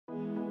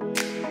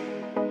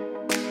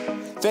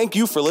Thank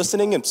you for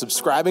listening and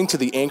subscribing to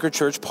the Anchor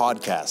Church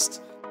podcast.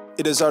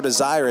 It is our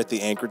desire at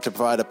the Anchor to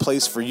provide a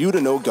place for you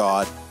to know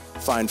God,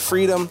 find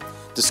freedom,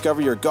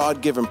 discover your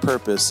God-given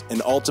purpose,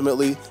 and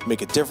ultimately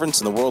make a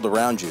difference in the world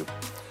around you.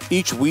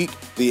 Each week,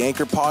 the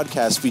Anchor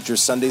podcast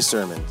features Sunday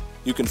sermon.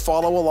 You can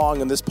follow along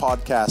in this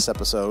podcast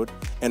episode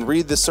and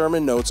read the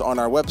sermon notes on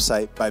our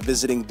website by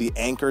visiting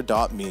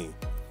theanchor.me.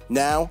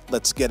 Now,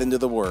 let's get into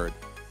the Word.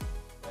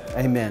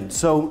 Amen.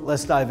 So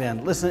let's dive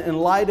in. Listen, in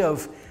light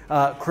of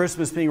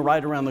Christmas being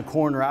right around the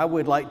corner, I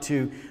would like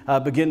to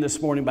begin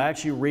this morning by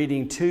actually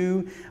reading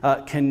two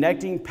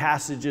connecting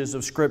passages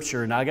of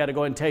Scripture. And I got to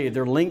go ahead and tell you,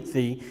 they're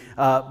lengthy,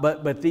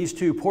 but these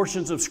two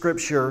portions of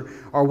Scripture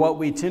are what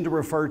we tend to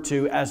refer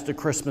to as the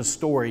Christmas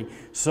story.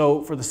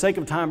 So for the sake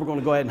of time, we're going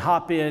to go ahead and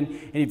hop in.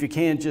 And if you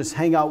can, just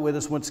hang out with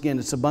us. Once again,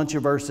 it's a bunch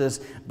of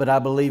verses, but I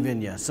believe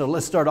in you. So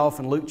let's start off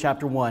in Luke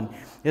chapter 1.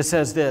 It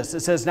says this. It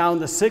says, "Now in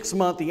the 6th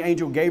month, the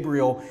angel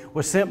Gabriel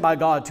was sent by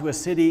God to a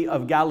city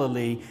of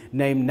Galilee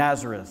named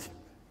Nazareth.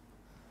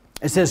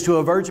 It says, to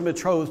a virgin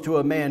betrothed to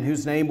a man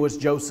whose name was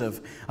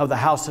Joseph of the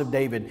house of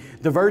David.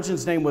 The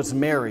virgin's name was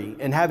Mary.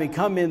 And having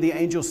come in, the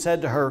angel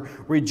said to her,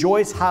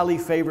 Rejoice, highly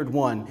favored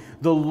one.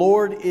 The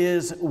Lord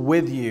is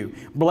with you.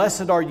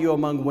 Blessed are you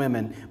among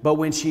women. But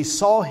when she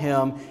saw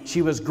him,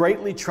 she was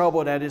greatly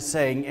troubled at his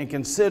saying and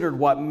considered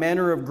what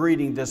manner of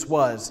greeting this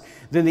was.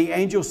 Then the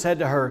angel said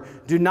to her,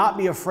 Do not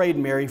be afraid,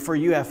 Mary, for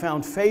you have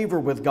found favor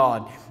with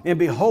God. And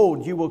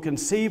behold, you will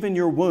conceive in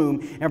your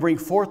womb and bring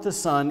forth a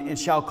son and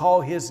shall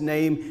call his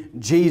name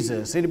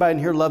Jesus." Anybody in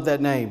here love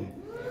that name?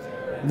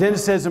 Then it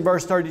says in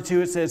verse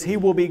 32, it says, "He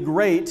will be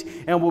great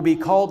and will be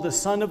called the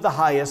Son of the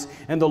Highest,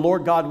 and the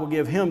Lord God will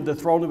give him the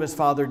throne of his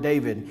father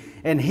David.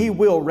 And he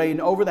will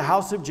reign over the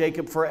house of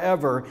Jacob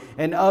forever,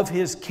 and of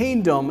his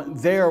kingdom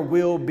there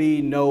will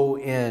be no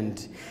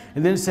end."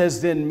 And then it says,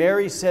 "Then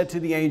Mary said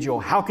to the angel,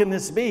 How can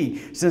this be,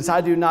 since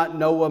I do not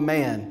know a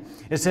man?"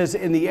 It says,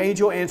 "And the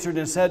angel answered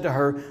and said to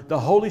her, The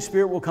Holy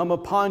Spirit will come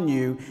upon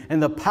you,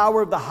 and the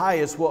power of the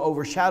highest will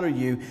overshadow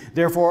you.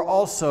 Therefore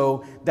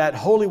also that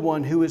Holy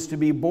One who is to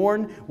be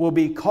born will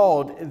be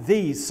called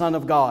the Son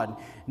of God.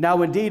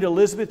 Now indeed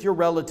Elizabeth, your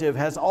relative,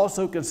 has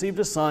also conceived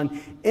a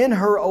son in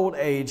her old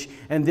age,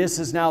 and this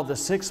is now the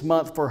 6th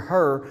month for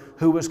her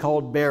who was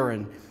called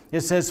barren."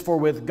 It says, "For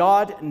with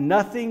God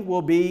nothing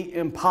will be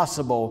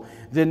impossible."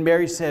 Then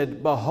Mary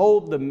said,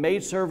 "Behold, the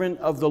maidservant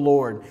of the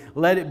Lord.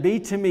 Let it be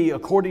to me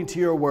according to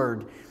your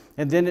word."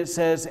 And then it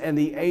says, "And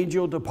the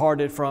angel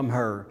departed from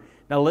her."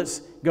 Now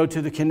let's go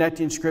to the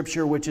connecting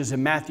scripture, which is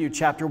in Matthew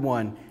chapter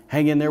 1.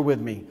 Hang in there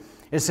with me.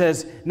 It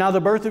says, "Now the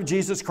birth of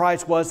Jesus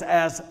Christ was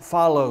as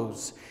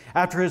follows.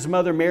 After his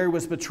mother Mary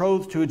was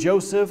betrothed to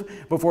Joseph,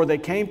 before they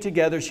came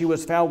together, she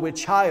was found with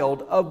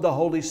child of the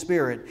Holy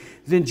Spirit.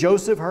 Then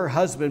Joseph, her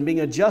husband, being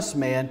a just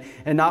man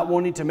and not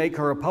wanting to make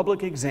her a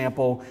public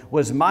example,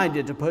 was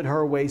minded to put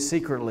her away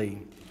secretly."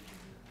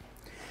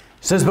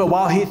 It says, "But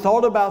while he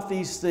thought about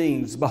these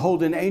things,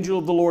 behold, an angel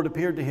of the Lord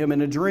appeared to him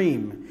in a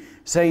dream,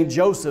 saying,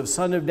 Joseph,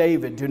 son of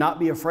David, do not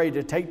be afraid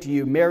to take to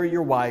you Mary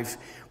your wife,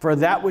 for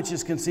that which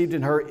is conceived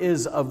in her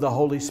is of the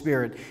Holy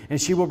Spirit.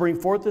 And she will bring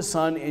forth a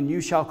son, and you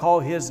shall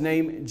call his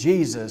name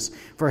Jesus,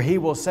 for he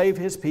will save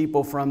his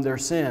people from their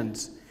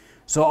sins."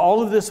 So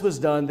all of this was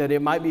done that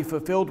it might be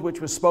fulfilled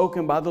which was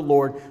spoken by the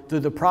Lord through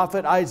the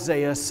prophet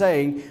Isaiah,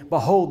 saying,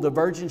 "Behold, the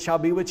virgin shall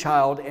be with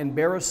child and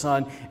bear a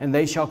son, and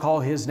they shall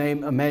call his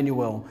name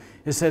Emmanuel."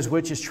 It says,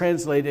 which is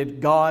translated,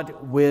 God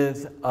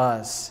with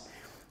us.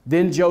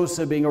 Then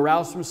Joseph, being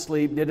aroused from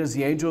sleep, did as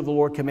the angel of the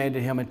Lord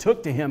commanded him, and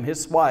took to him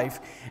his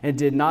wife, and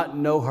did not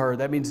know her.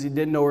 That means he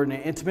didn't know her in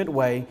an intimate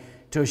way,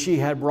 till she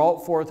had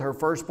brought forth her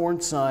firstborn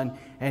son,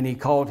 and he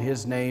called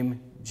his name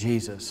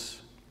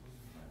Jesus.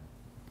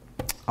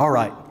 All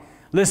right.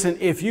 Listen,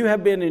 if you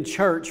have been in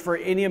church for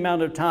any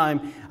amount of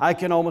time, I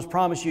can almost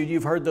promise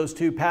you've heard those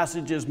two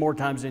passages more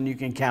times than you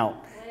can count.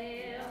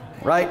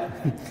 Right?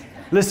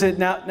 Listen,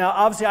 now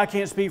obviously I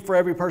can't speak for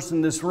every person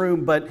in this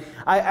room, but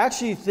I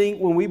actually think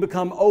when we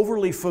become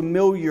overly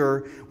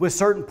familiar with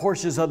certain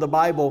portions of the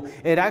Bible,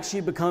 it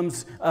actually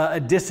becomes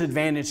a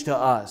disadvantage to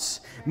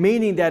us,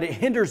 meaning that it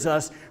hinders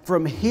us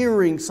from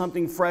hearing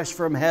something fresh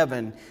from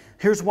heaven.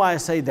 Here's why I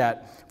say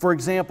that. For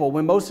example,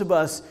 when most of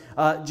us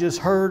just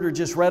heard or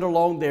just read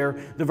along there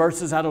the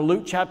verses out of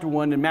Luke chapter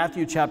 1 and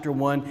Matthew chapter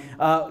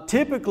 1,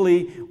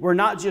 typically we're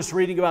not just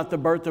reading about the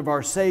birth of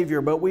our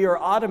Savior, but we are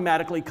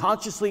automatically,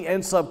 consciously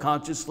and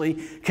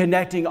subconsciously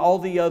connecting all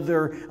the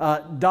other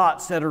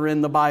dots that are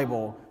in the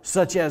Bible,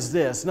 such as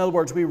this. In other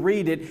words, we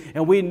read it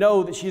and we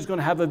know that she's going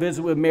to have a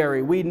visit with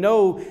Mary. We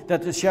know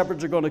that the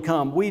shepherds are going to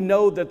come. We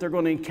know that they're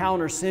going to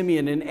encounter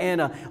Simeon and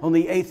Anna on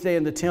the 8th day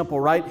in the temple,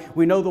 right?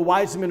 We know the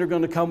wise men are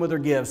going to come with their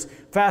gifts.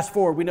 Fast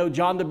forward, we know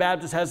John the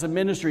Baptist has a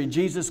ministry.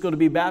 Jesus is going to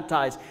be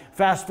baptized.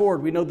 Fast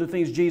forward, we know the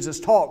things Jesus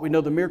taught. We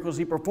know the miracles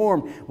he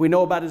performed. We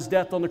know about his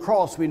death on the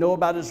cross. We know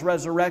about his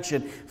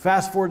resurrection.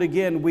 Fast forward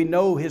again, we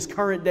know his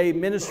current day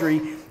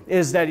ministry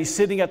is that he's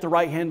sitting at the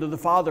right hand of the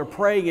Father,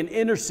 praying and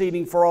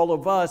interceding for all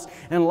of us.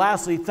 And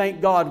lastly,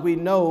 thank God we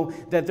know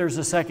that there's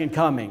a second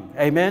coming.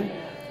 Amen?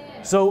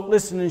 So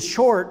listen, in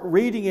short,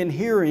 reading and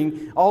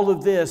hearing all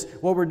of this,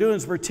 what we're doing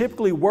is we're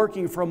typically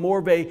working from more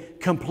of a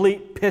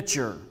complete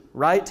picture,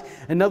 right?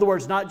 In other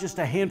words, not just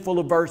a handful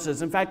of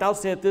verses. In fact, I'll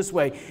say it this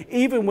way.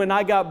 Even when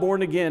I got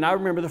born again, I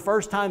remember the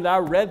first time that I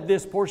read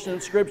this portion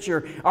of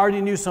Scripture, I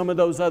already knew some of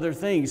those other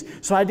things.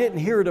 So I didn't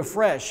hear it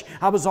afresh.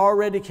 I was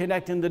already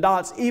connecting the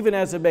dots, even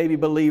as a baby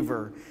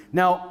believer.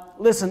 Now,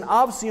 listen,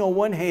 obviously on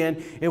one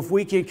hand, if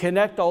we can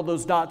connect all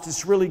those dots,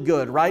 it's really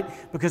good, right?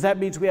 Because that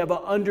means we have an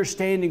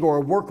understanding or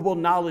a workable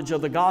knowledge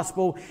of the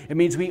gospel. It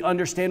means we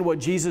understand what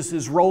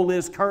Jesus' role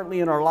is currently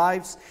in our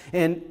lives.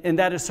 And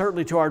that is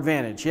certainly to our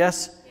advantage,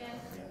 yes?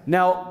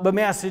 Now, but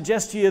may I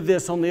suggest to you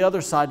this on the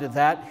other side of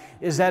that,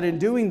 is that in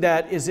doing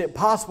that, is it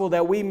possible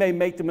that we may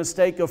make the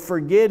mistake of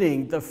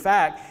forgetting the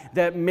fact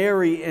that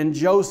Mary and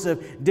Joseph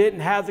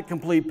didn't have the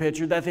complete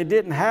picture, that they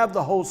didn't have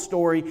the whole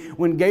story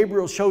when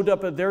Gabriel showed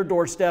up at their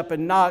doorstep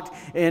and knocked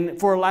and,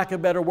 for lack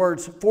of better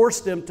words,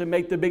 forced them to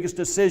make the biggest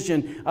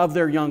decision of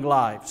their young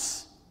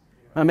lives?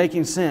 Am I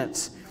making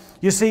sense?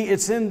 You see,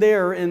 it's in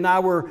there in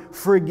our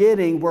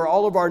forgetting where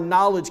all of our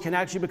knowledge can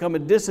actually become a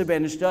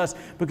disadvantage to us,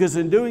 because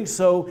in doing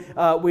so,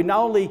 we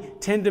not only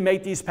tend to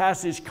make these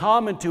passages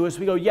common to us,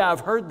 we go, yeah, I've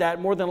heard that.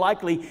 More than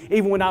likely,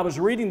 even when I was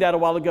reading that a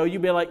while ago,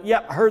 you'd be like,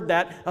 yep, heard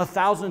that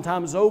 1,000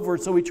 times over,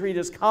 so we treat it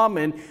as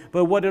common.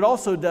 But what it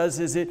also does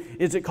is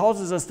it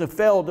causes us to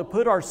fail to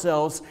put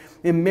ourselves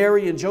in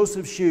Mary and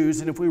Joseph's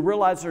shoes, and if we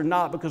realize they're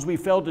not, because we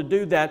failed to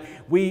do that,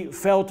 we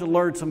failed to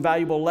learn some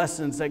valuable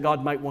lessons that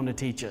God might want to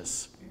teach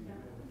us.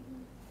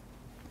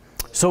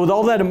 So with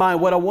all that in mind,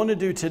 what I want to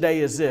do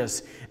today is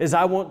this, is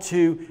I want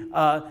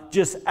to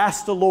just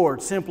ask the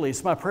Lord simply,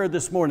 it's my prayer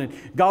this morning,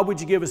 God, would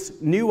you give us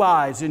new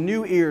eyes and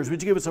new ears?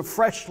 Would you give us a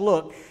fresh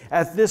look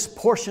at this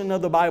portion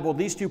of the Bible,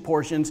 these two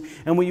portions,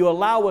 and will you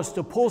allow us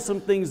to pull some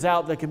things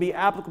out that could be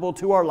applicable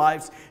to our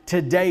lives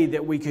today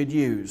that we could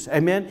use?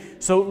 Amen?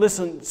 So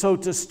listen, so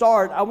to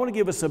start, I want to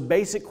give us a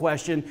basic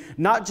question,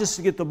 not just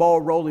to get the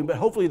ball rolling, but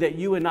hopefully that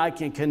you and I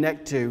can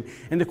connect to.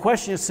 And the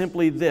question is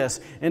simply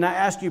this, and I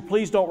ask you,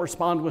 please don't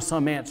respond with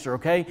some answer,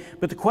 okay?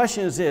 But the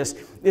question is this,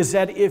 is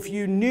that if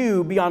you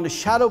knew beyond a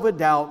shadow of a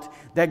doubt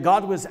that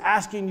God was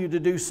asking you to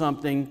do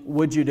something,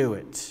 would you do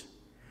it?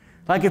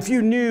 Like if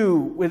you knew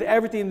with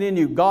everything in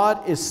you,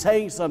 God is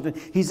saying something,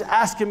 He's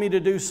asking me to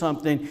do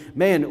something,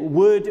 man,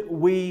 would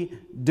we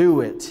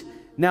do it?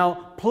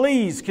 Now,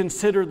 please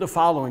consider the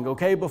following,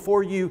 okay,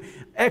 before you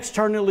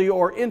externally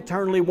or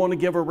internally want to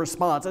give a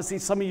response. I see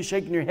some of you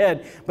shaking your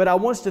head, but I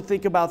want us to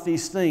think about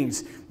these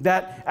things.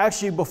 That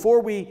actually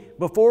before we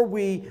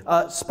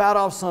spout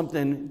off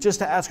something, just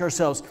to ask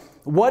ourselves,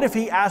 what if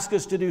He asked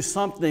us to do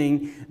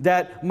something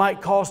that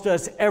might cost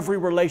us every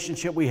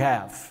relationship we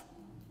have?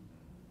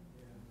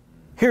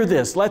 Hear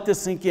this, let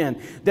this sink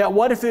in. That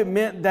what if it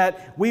meant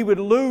that we would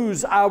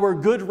lose our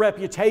good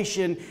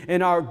reputation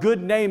and our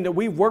good name that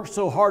we've worked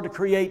so hard to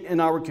create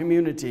in our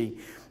community?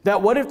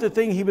 That what if the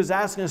thing He was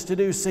asking us to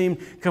do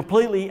seemed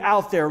completely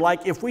out there?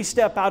 Like if we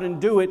step out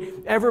and do it,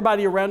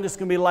 everybody around us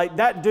can be like,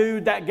 that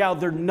dude, that gal,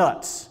 they're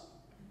nuts.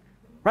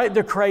 Right?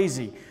 They're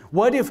crazy.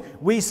 What if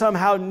we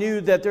somehow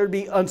knew that there'd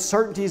be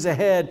uncertainties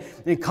ahead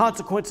and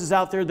consequences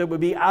out there that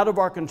would be out of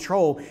our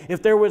control?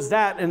 If there was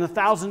that and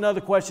 1,000 other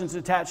questions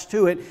attached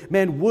to it,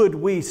 man, would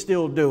we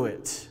still do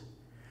it?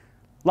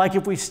 Like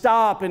if we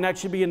stop and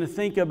actually begin to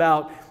think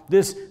about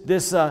this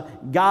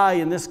guy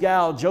and this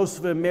gal,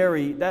 Joseph and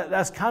Mary,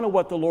 that's kind of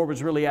what the Lord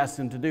was really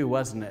asking them to do,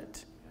 wasn't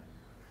it?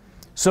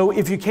 So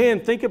if you can,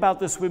 think about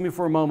this with me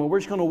for a moment. We're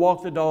just going to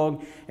walk the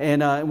dog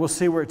and we'll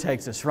see where it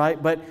takes us,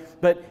 right?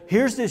 But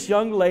here's this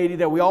young lady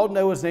that we all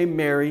know is named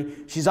Mary.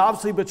 She's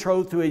obviously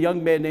betrothed to a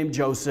young man named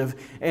Joseph.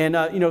 And,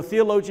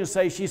 theologians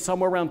say she's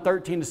somewhere around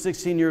 13 to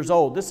 16 years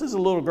old. This is a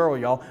little girl,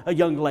 y'all, a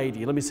young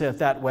lady. Let me say it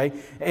that way.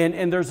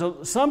 And there's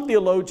some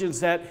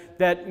theologians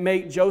that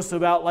make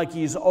Joseph out like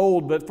he's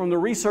old. But from the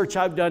research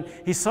I've done,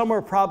 he's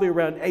somewhere probably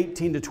around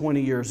 18 to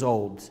 20 years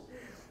old.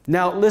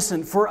 Now,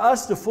 listen, for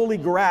us to fully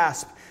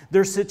grasp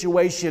their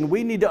situation,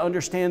 we need to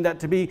understand that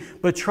to be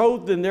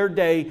betrothed in their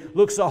day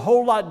looks a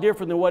whole lot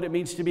different than what it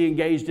means to be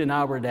engaged in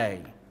our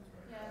day.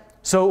 Yeah.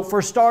 So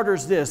for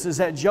starters, this is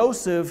that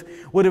Joseph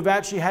would have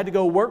actually had to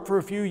go work for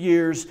a few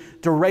years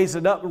to raise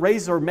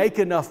or make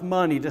enough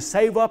money, to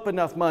save up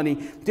enough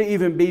money to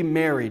even be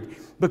married.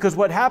 Because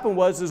what happened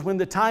was when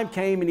the time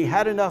came and he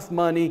had enough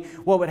money,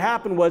 what would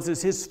happen was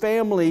his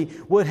family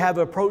would have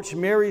approached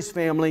Mary's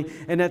family,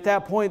 and at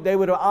that point they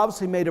would have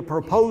obviously made a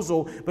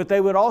proposal, but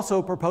they would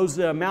also propose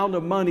the amount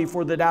of money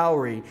for the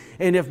dowry.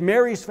 And if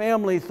Mary's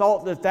family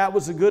thought that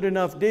was a good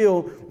enough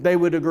deal, they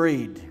would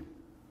agree.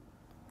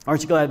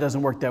 Aren't you glad it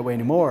doesn't work that way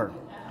anymore?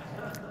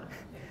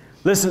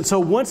 Listen, so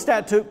once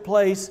that took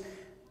place,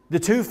 the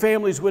two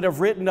families would have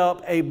written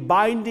up a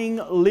binding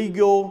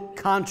legal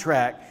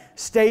contract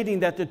stating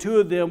that the two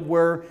of them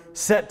were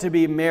set to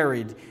be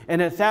married.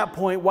 And at that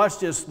point, watch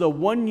this, the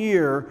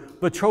 1-year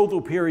betrothal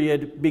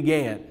period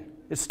began.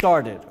 It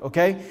started,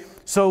 okay?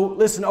 So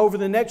listen, over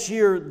the next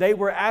year, they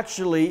were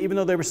actually, even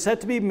though they were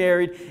set to be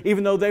married,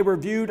 even though they were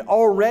viewed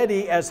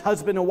already as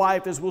husband and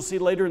wife, as we'll see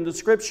later in the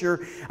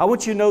scripture, I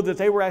want you to know that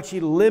they were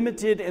actually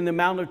limited in the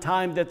amount of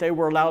time that they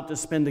were allowed to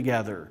spend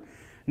together.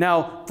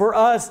 Now, for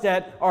us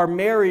that are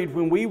married,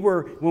 when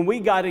we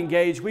got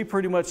engaged, we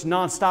pretty much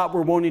nonstop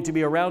were wanting to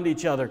be around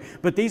each other.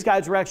 But these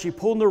guys were actually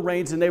pulling the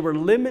reins, and they were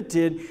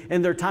limited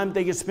in their time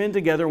they could spend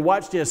together. And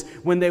watch this,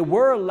 when they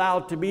were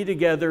allowed to be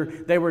together,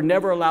 they were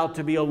never allowed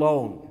to be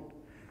alone.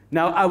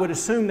 Now, I would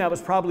assume that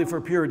was probably for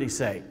purity's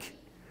sake.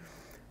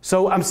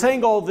 So I'm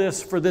saying all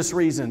this for this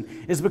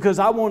reason, is because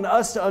I want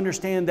us to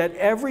understand that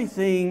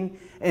everything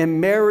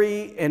in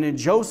Mary and in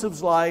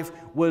Joseph's life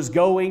was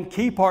going,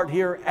 key part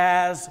here,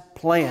 as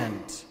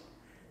planned.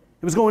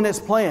 It was going as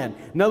planned.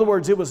 In other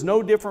words, it was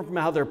no different from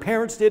how their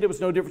parents did it. It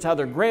was no different from how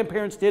their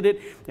grandparents did it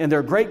and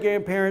their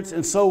great-grandparents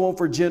and so on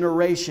for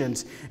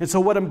generations. And so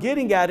what I'm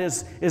getting at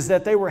is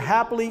that they were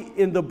happily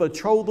in the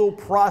betrothal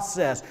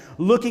process,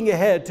 looking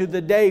ahead to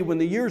the day when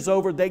the year's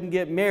over, they can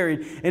get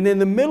married. And in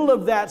the middle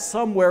of that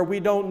somewhere, we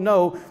don't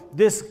know,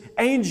 this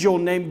angel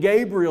named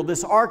Gabriel,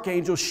 this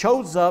archangel,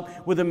 shows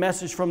up with a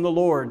message from the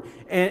Lord.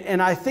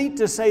 And I think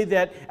to say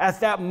that at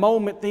that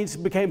moment things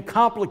became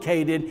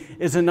complicated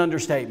is an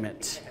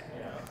understatement.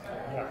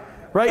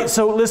 Right?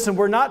 So listen,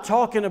 we're not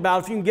talking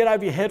about, if you can get out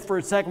of your head for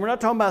a second, we're not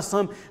talking about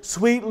some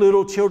sweet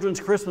little children's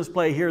Christmas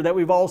play here that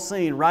we've all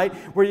seen, right?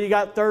 Where you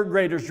got third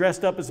graders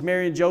dressed up as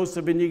Mary and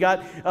Joseph, and you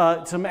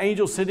got some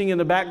angels sitting in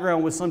the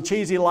background with some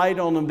cheesy light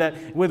on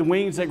them with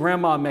wings that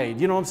grandma made.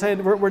 You know what I'm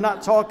saying? We're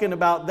not talking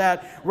about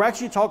that. We're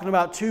actually talking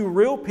about two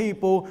real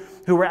people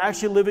who were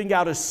actually living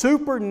out a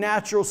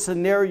supernatural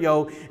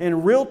scenario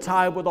in real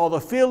time with all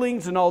the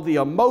feelings and all the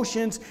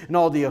emotions and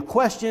all the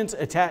questions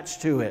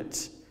attached to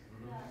it.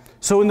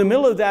 So in the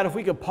middle of that, if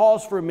we could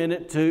pause for a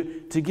minute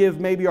to give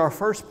maybe our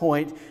first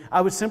point, I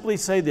would simply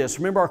say this.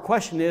 Remember, our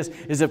question is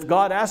if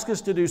God asked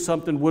us to do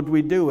something, would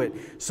we do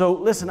it? So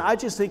listen, I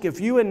just think if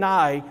you and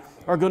I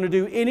are going to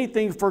do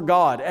anything for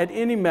God at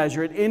any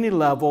measure, at any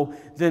level,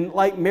 then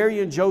like Mary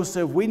and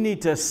Joseph, we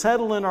need to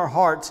settle in our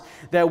hearts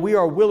that we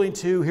are willing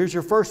to, here's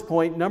your first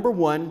point, number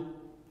one,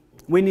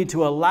 we need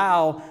to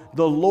allow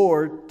the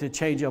Lord to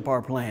change up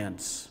our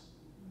plans.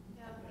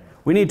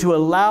 We need to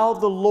allow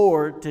the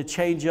Lord to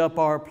change up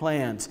our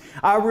plans.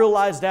 I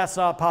realize that's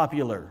not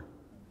popular.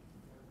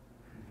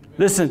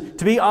 Listen,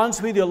 to be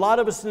honest with you, a lot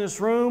of us in this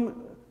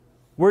room,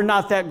 we're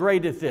not that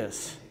great at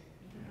this.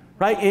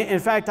 Right? In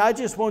fact, I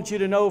just want you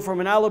to know, from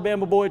an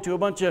Alabama boy to a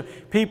bunch of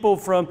people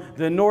from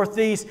the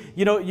Northeast,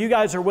 you know, you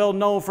guys are well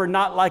known for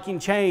not liking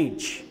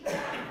change.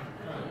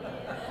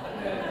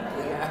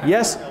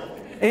 Yes?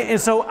 And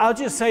so I'll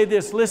just say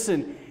this,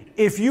 listen,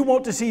 if you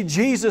want to see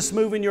Jesus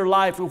move in your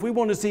life, if we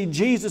want to see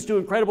Jesus do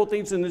incredible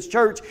things in this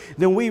church,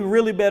 then we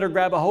really better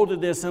grab a hold of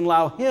this and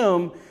allow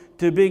Him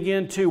to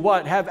begin to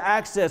what? Have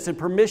access and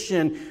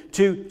permission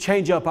to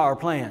change up our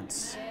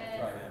plans.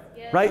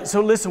 Right?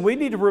 So listen, we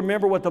need to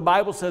remember what the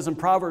Bible says in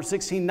Proverbs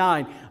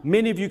 16:9.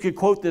 Many of you could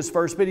quote this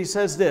verse, but he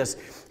says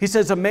this. He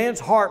says, a man's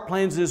heart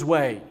plans his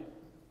way.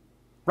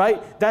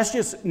 Right? That's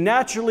just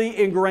naturally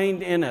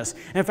ingrained in us.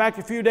 In fact,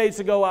 a few days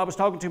ago, I was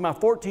talking to my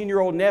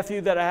 14-year-old nephew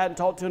that I hadn't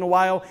talked to in a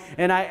while,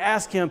 and I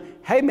asked him,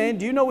 hey man,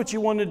 do you know what you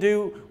want to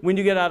do when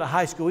you get out of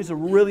high school? He's a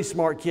really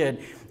smart kid.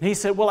 And he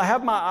said, well, I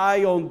have my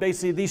eye on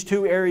basically these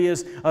two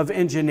areas of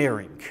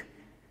engineering.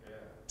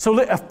 So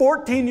at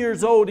 14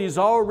 years old, he's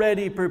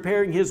already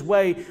preparing his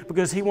way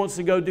because he wants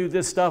to go do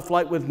this stuff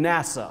like with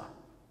NASA.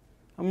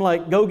 I'm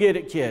like, go get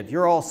it, kid.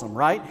 You're awesome,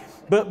 right?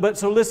 But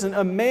so listen,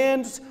 a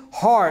man's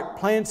heart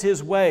plans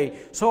his way.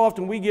 So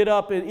often we get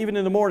up, and even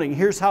in the morning,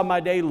 here's how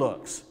my day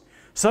looks.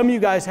 Some of you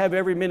guys have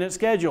every minute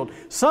scheduled.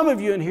 Some of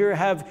you in here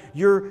have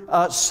your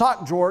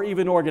sock drawer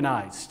even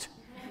organized.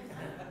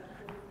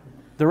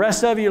 The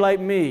rest of you, like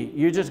me,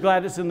 you're just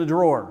glad it's in the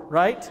drawer,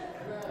 right?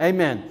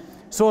 Amen.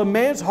 So a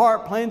man's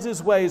heart plans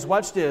his ways.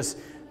 Watch this.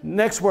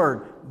 Next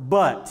word,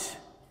 but.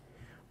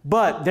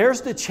 But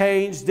there's the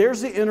change, there's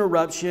the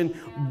interruption,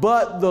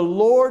 but the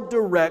Lord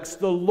directs,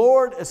 the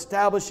Lord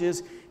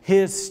establishes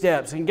His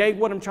steps. And Gabe,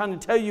 what I'm trying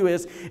to tell you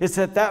is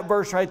that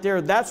verse right there,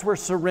 that's where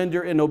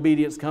surrender and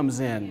obedience comes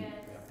in.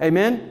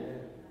 Amen?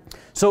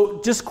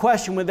 So just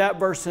question with that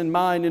verse in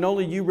mind, and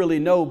only you really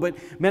know, but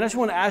man, I just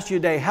want to ask you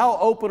today, how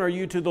open are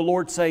you to the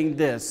Lord saying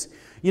this?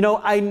 You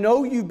know, I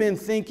know you've been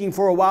thinking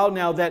for a while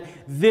now that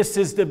this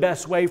is the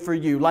best way for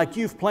you. Like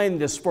you've planned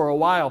this for a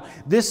while.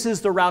 This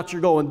is the route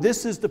you're going.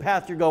 This is the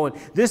path you're going.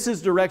 This is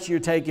the direction you're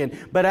taking.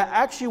 But I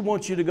actually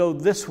want you to go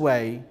this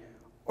way,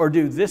 or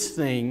do this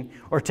thing,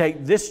 or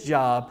take this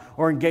job,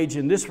 or engage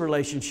in this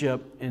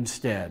relationship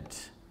instead.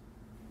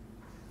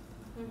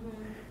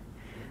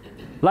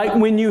 Like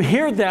when you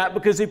hear that,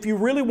 because if you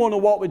really want to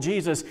walk with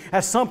Jesus,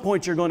 at some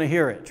point you're going to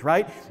hear it,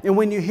 right? And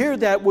when you hear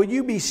that, will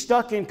you be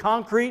stuck in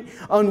concrete,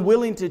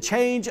 unwilling to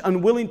change,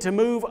 unwilling to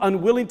move,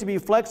 unwilling to be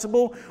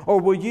flexible? Or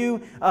will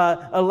you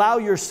allow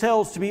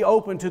yourselves to be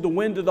open to the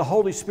wind of the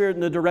Holy Spirit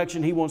in the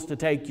direction He wants to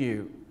take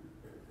you?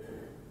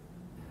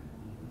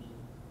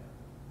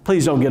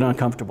 Please don't get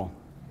uncomfortable.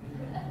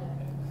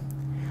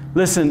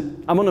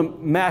 Listen, I'm going to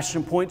mash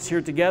some points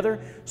here together.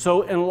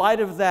 So in light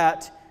of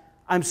that,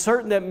 I'm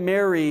certain that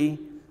Mary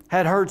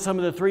had heard some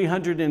of the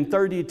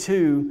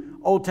 332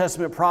 Old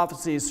Testament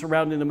prophecies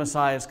surrounding the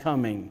Messiah's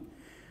coming.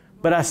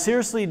 But I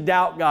seriously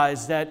doubt,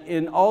 guys, that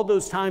in all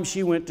those times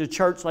she went to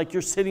church like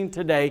you're sitting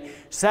today,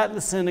 sat in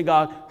the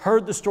synagogue,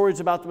 heard the stories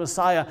about the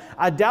Messiah,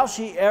 I doubt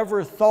she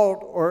ever thought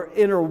or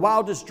in her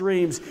wildest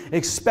dreams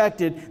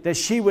expected that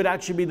she would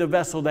actually be the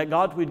vessel that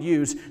God would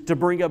use to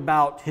bring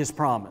about His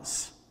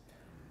promise.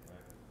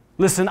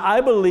 Listen, I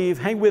believe,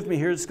 hang with me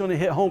here, it's going to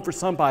hit home for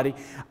somebody.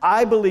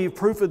 I believe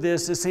proof of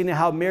this is seeing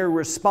how Mary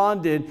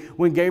responded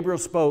when Gabriel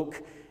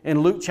spoke in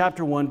Luke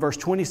chapter 1, verse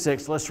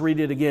 26. Let's read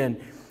it again.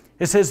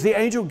 It says, the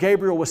angel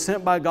Gabriel was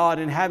sent by God,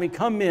 and having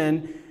come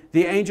in,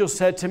 the angel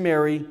said to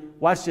Mary,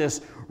 watch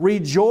this,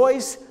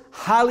 rejoice,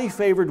 highly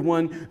favored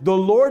one, the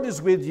Lord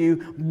is with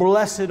you,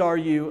 blessed are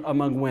you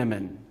among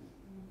women.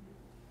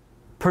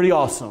 Pretty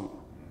awesome.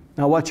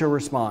 Now what's your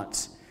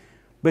response?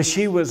 But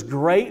she was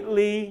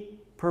greatly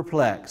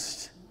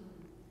perplexed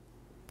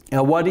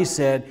at what he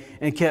said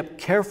and kept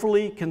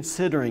carefully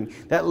considering.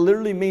 That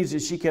literally means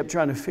that she kept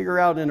trying to figure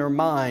out in her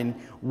mind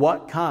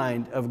what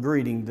kind of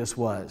greeting this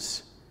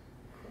was.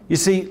 You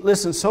see,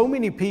 listen, so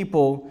many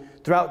people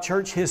throughout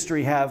church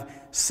history have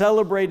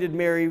celebrated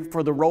Mary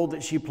for the role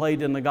that she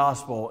played in the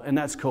gospel, and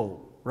that's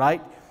cool,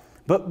 right?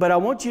 But I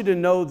want you to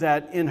know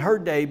that in her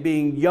day,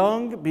 being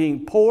young,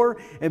 being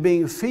poor, and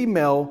being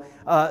female,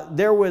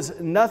 there was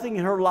nothing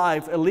in her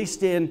life, at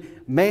least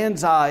in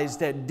man's eyes,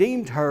 that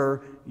deemed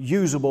her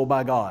usable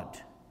by God,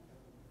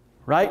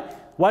 right?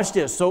 Watch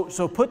this.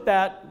 So put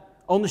that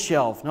on the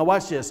shelf. Now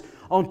watch this.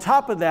 On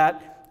top of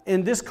that,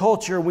 in this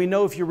culture, we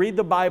know if you read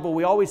the Bible,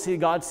 we always see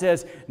God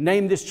says,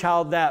 name this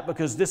child that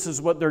because this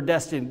is what they're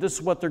destined. This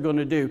is what they're going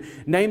to do.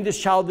 Name this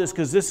child this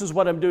because this is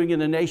what I'm doing in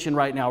the nation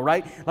right now,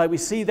 right? Like we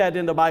see that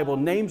in the Bible.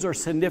 Names are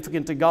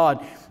significant to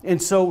God.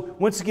 And so,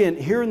 once again,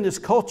 here in this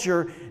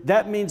culture,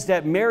 that means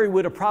that Mary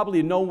would have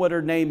probably known what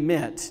her name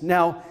meant.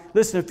 Now,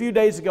 listen, a few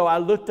days ago, I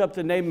looked up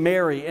the name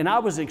Mary, and I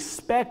was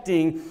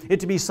expecting it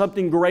to be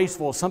something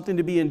graceful, something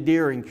to be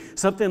endearing,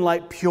 something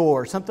like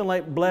pure, something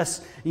like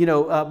blessed,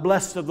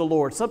 blessed of the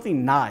Lord,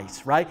 something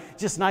nice, right?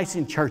 Just nice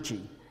and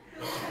churchy.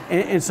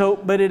 And so,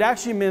 but it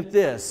actually meant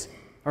this,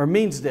 or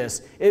means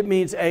this. It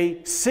means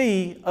a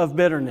sea of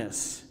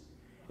bitterness.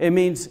 It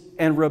means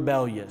and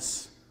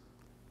rebellious.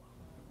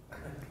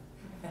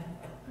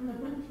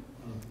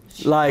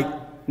 Like,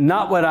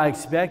 not what I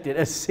expected.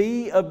 A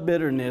sea of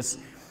bitterness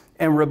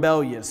and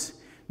rebellious.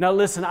 Now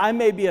listen, I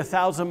may be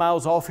 1,000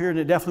 miles off here, and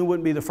it definitely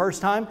wouldn't be the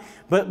first time,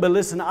 but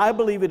listen, I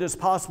believe it is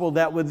possible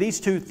that with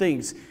these two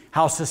things,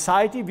 how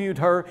society viewed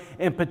her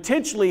and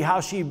potentially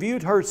how she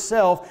viewed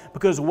herself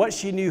because of what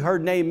she knew her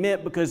name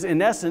meant, because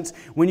in essence,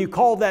 when you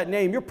call that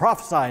name, you're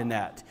prophesying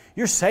that.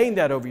 You're saying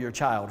that over your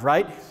child,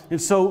 right?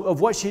 And so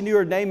of what she knew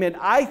her name meant,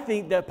 I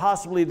think that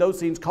possibly those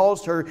things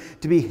caused her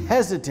to be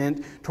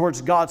hesitant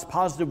towards God's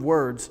positive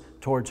words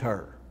towards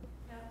her.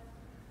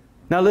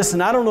 Now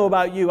listen, I don't know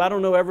about you. I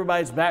don't know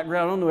everybody's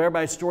background. I don't know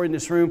everybody's story in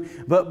this room.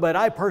 But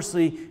I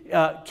personally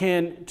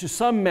can, to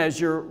some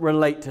measure,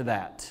 relate to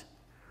that.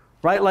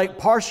 Right? Like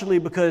partially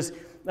because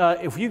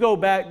if you go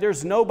back,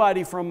 there's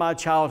nobody from my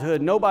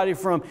childhood, nobody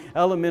from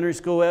elementary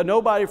school,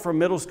 nobody from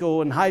middle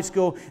school and high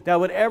school that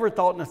would ever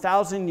thought in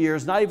 1,000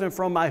 years, not even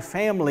from my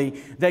family,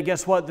 that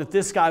guess what, that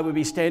this guy would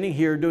be standing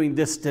here doing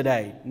this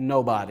today.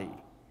 Nobody.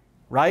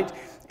 Right?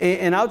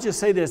 And I'll just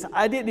say this.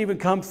 I didn't even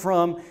come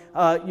from,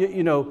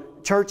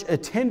 church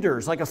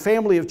attenders, like a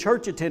family of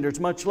church attenders,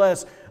 much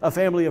less a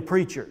family of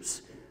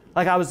preachers.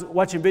 Like I was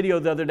watching video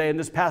the other day, and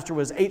this pastor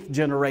was 8th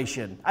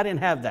generation. I didn't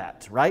have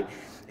that, right?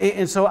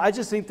 And so I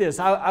just think this.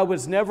 I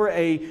was never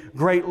a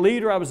great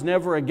leader. I was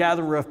never a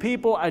gatherer of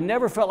people. I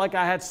never felt like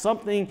I had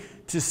something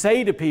to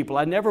say to people.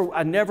 I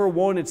never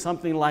wanted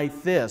something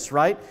like this,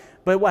 right?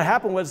 But what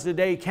happened was the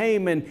day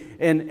came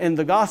and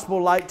the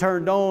gospel light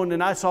turned on,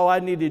 and I saw I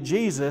needed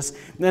Jesus.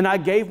 And I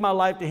gave my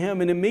life to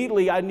Him, and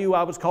immediately I knew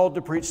I was called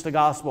to preach the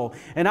gospel.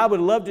 And I would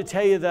love to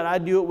tell you that I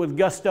knew it with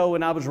gusto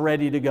and I was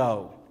ready to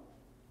go.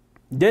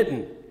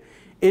 Didn't.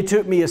 It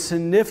took me a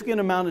significant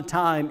amount of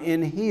time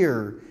in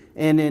here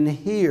and in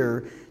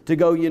here to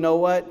go, you know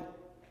what?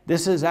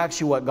 This is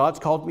actually what God's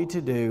called me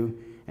to do.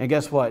 And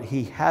guess what?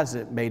 He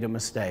hasn't made a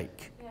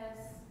mistake.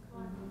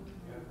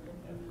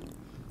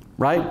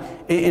 Right?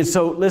 And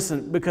so,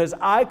 listen, because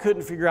I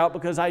couldn't figure out,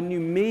 because I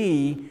knew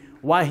me,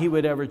 why He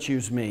would ever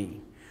choose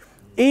me.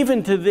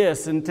 Even to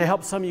this, and to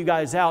help some of you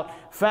guys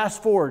out,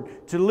 fast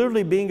forward to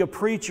literally being a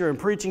preacher and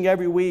preaching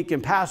every week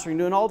and pastoring,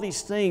 doing all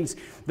these things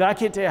that I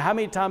can't tell you how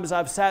many times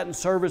I've sat in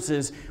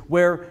services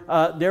where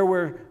there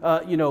were,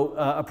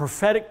 a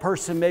prophetic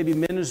person maybe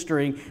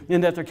ministering,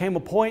 and that there came a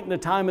point in the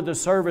time of the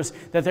service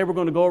that they were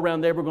going to go around,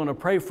 they were going to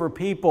pray for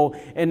people.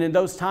 And in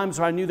those times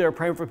where I knew they were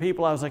praying for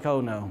people, I was like, oh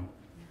no.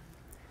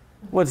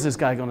 What's this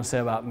guy going to say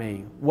about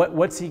me?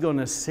 What's he going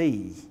to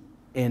see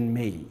in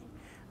me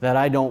that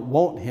I don't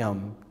want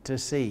him to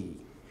see,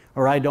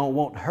 or I don't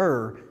want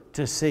her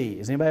to see?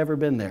 Has anybody ever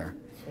been there?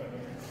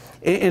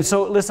 And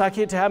so, listen, I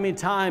can't tell how many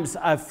times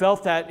I've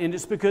felt that, and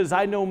it's because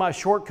I know my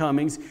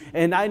shortcomings,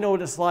 and I know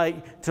what it's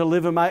like to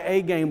live in my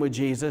A game with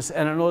Jesus,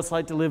 and I know what it's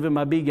like to live in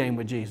my B game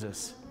with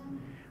Jesus,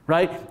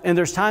 right? And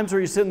there's times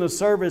where you sit in the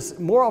service,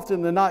 more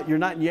often than not, you're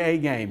not in your A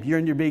game, you're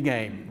in your B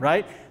game,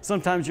 right?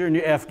 Sometimes you're in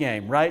your F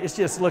game, right? It's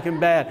just looking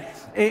bad.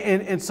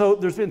 And so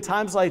there's been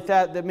times like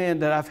that,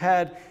 that I've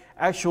had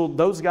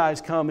those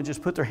guys come and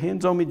just put their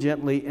hands on me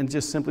gently and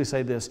just simply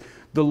say this: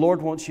 the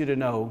Lord wants you to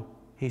know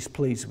He's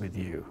pleased with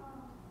you.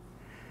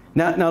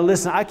 Now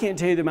listen, I can't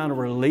tell you the amount of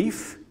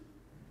relief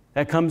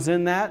that comes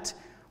in that,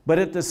 but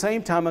at the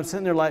same time, I'm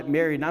sitting there like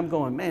Mary, and I'm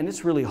going, man,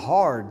 it's really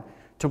hard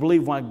to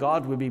believe why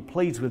God would be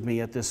pleased with me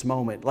at this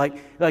moment. Like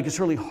it's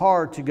really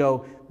hard to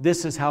go,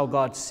 this is how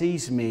God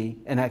sees me,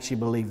 and actually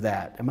believe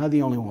that. Am I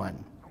the only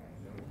one?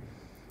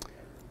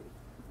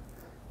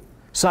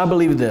 So I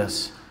believe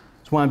this.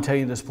 That's why I'm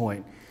telling you this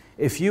point.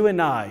 If you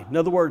and I, in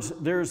other words,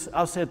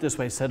 I'll say it this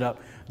way, set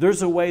up.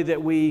 There's a way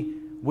that we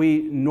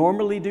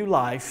normally do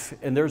life,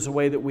 and there's a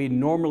way that we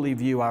normally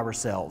view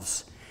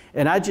ourselves.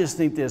 And I just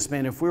think this,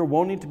 man, if we're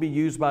wanting to be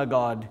used by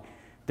God,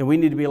 then we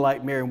need to be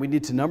like Mary. And we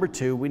need to, number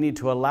two, we need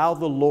to allow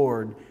the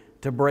Lord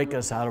to break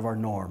us out of our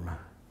norm.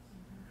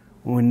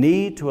 We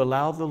need to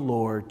allow the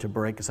Lord to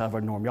break us out of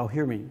our norm. Y'all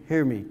hear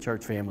me,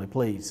 church family,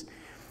 please.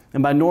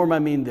 And by norm, I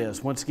mean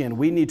this. Once again,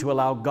 we need to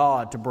allow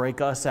God to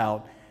break us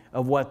out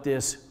of what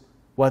this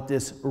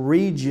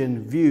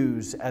region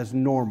views as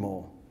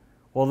normal.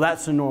 Well,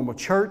 that's a normal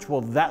church.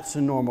 Well, that's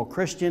a normal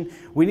Christian.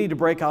 We need to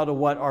break out of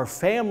what our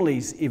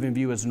families even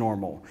view as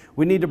normal.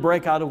 We need to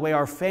break out of the way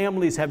our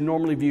families have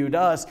normally viewed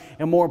us.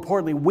 And more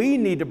importantly, we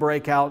need to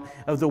break out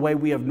of the way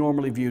we have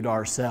normally viewed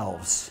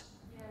ourselves.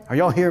 Are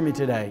y'all hearing me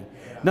today?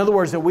 In other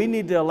words, that we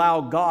need to allow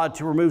God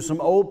to remove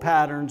some old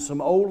patterns, some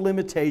old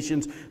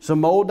limitations,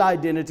 some old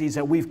identities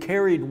that we've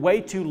carried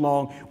way too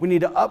long. We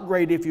need to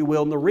upgrade, if you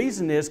will. And the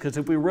reason is because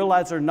if we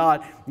realize it or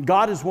not,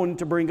 God is wanting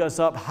to bring us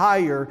up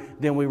higher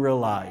than we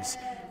realize.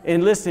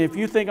 And listen, if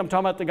you think I'm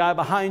talking about the guy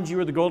behind you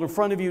or the girl in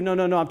front of you, no,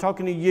 I'm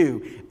talking to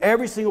you.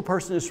 Every single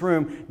person in this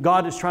room,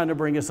 God is trying to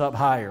bring us up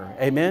higher.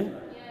 Amen?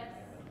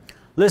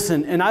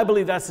 Listen, and I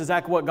believe that's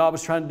exactly what God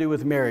was trying to do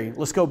with Mary.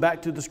 Let's go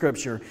back to the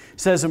scripture.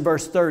 It says in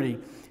verse 30,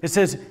 it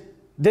says,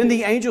 then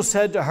the angel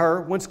said to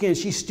her, once again,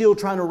 she's still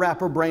trying to wrap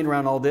her brain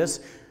around all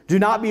this. Do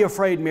not be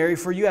afraid, Mary,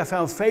 for you have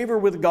found favor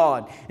with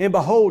God. And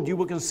behold, you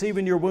will conceive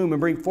in your womb and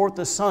bring forth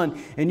a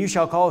son, and you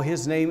shall call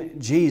his name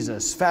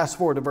Jesus. Fast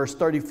forward to verse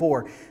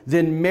 34.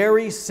 Then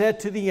Mary said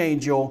to the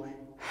angel,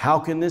 how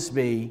can this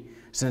be,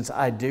 since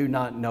I do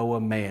not know a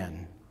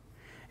man?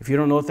 If you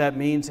don't know what that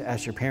means,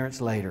 ask your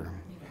parents later.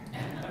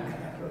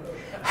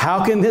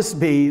 How can this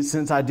be,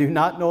 since I do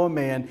not know a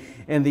man?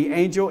 And the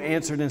angel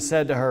answered and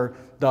said to her,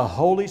 the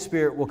Holy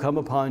Spirit will come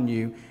upon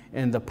you,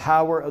 and the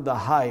power of the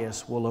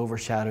highest will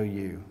overshadow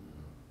you.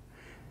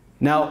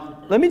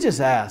 Now, let me just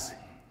ask,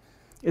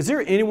 is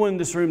there anyone in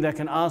this room that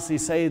can honestly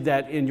say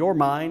that in your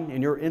mind,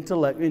 in your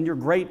intellect, in your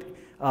great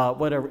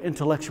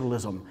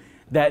intellectualism,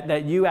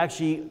 that you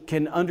actually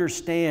can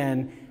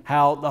understand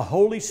how the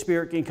Holy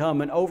Spirit can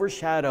come and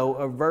overshadow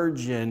a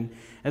virgin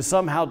and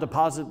somehow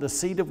deposit the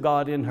seed of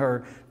God in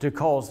her to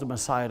cause the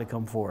Messiah to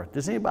come forth?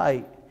 Does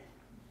anybody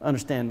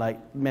understand,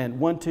 like, man,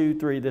 1, 2,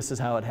 3, this is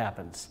how it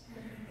happens?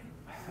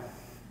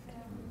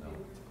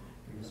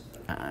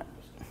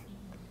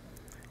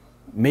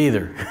 Me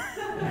either.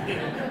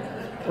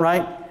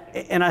 Right?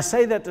 And I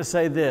say that to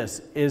say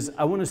this, is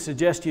I want to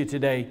suggest to you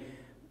today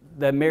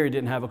that Mary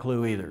didn't have a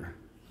clue either.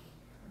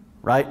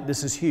 Right?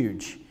 This is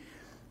huge.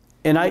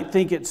 And I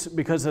think it's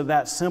because of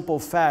that simple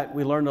fact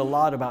we learned a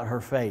lot about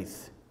her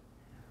faith.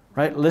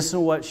 Right? Listen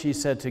to what she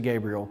said to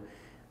Gabriel.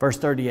 Verse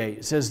 38.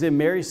 It says, then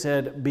Mary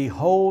said,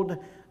 behold,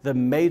 the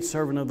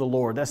maidservant of the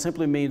Lord. That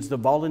simply means the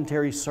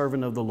voluntary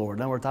servant of the Lord.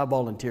 In other words, I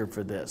volunteered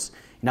for this.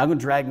 You're not going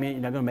to drag me in.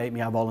 You're not going to make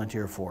me. I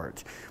volunteer for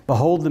it.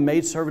 Behold, the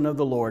maidservant of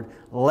the Lord.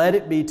 Let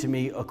it be to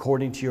me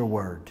according to your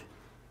word.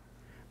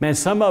 Man,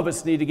 some of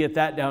us need to get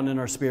that down in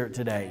our spirit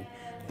today.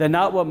 That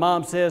not what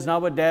mom says,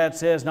 not what dad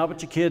says, not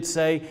what your kids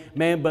say,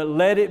 man, but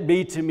let it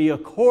be to me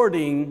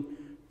according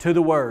to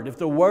the word. If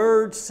the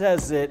word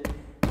says it,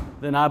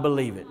 then I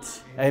believe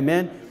it.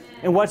 Amen?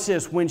 And watch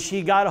this. When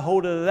she got a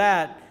hold of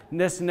that,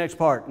 that's the next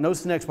part.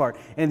 Notice the next part.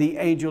 And the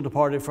angel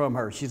departed from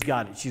her. She's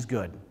got it. She's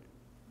good.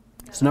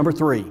 So number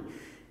 3,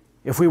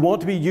 if we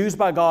want to be used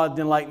by God,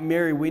 then like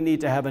Mary, we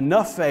need to have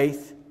enough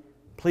faith,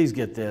 please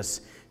get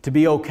this, to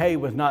be okay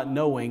with not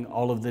knowing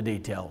all of the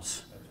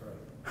details.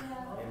 That's right.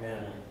 Yeah.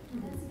 Amen.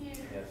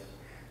 Yes.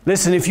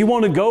 Listen, if you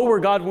want to go where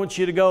God wants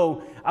you to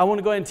go, I want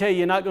to go ahead and tell you,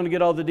 you're not going to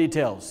get all the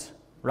details,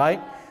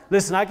 right?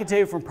 Listen, I can tell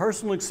you from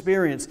personal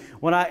experience,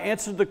 when I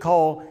answered the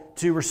call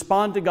to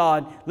respond to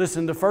God,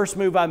 listen, the first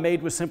move I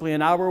made was simply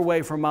an hour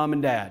away from mom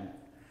and dad.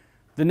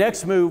 The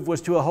next move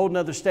was to a whole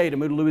other state. I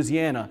moved to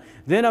Louisiana.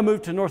 Then I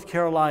moved to North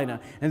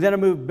Carolina. And then I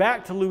moved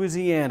back to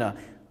Louisiana.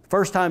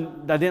 First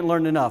time I didn't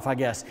learn enough, I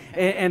guess.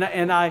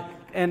 And I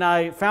and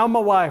I found my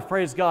wife,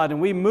 praise God,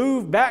 and we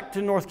moved back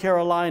to North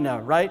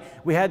Carolina, right?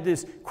 We had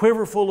this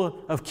quiver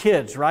full of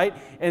kids, right?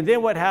 And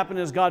then what happened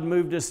is God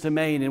moved us to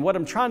Maine. And what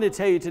I'm trying to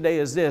tell you today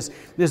is this,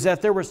 is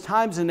that there was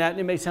times in that, and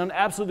it may sound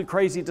absolutely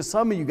crazy to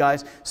some of you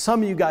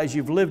guys,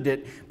 you've lived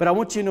it, but I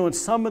want you to know in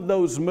some of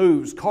those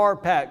moves, car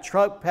packed,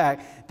 truck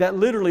packed, that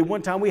literally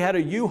one time we had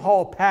a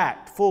U-Haul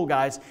packed full,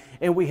 guys,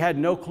 and we had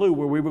no clue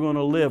where we were going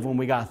to live when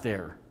we got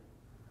there.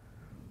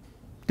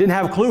 Didn't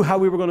have a clue how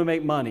we were going to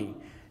make money.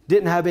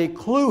 Didn't have a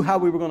clue how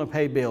we were going to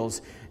pay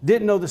bills.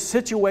 Didn't know the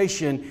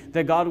situation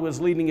that God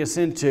was leading us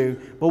into.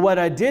 But what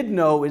I did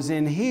know is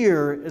in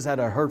here is that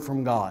I heard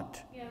from God.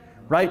 Yeah.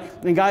 Right?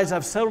 And guys,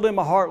 I've settled in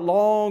my heart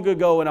long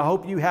ago, and I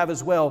hope you have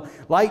as well,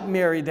 like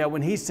Mary, that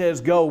when He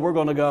says go, we're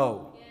going to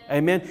go.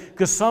 Amen?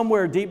 Because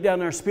somewhere deep down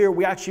in our spirit,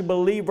 we actually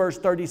believe, verse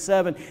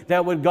 37,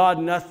 that with God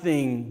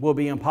nothing will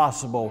be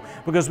impossible.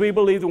 Because we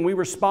believe when we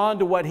respond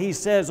to what He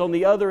says, on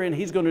the other end,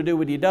 He's going to do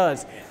what He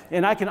does.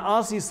 And I can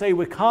honestly say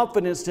with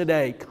confidence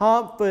today,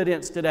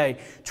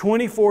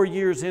 24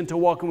 years into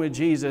walking with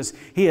Jesus,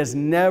 He has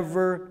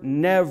never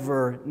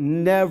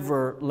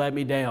let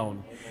me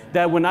down.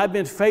 That when I've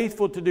been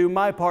faithful to do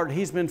my part,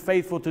 He's been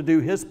faithful to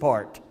do His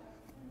part.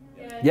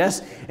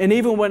 Yes? And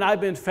even when I've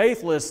been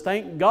faithless,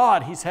 thank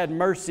God He's had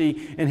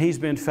mercy and He's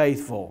been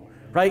faithful.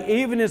 Right?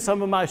 Even in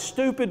some of my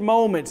stupid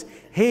moments,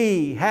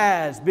 He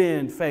has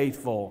been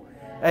faithful.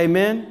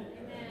 Amen?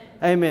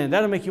 Amen.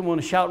 That'll make you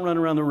want to shout and run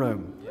around the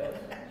room.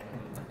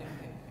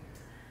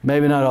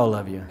 Maybe not all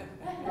of you.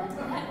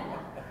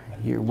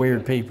 You're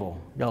weird people.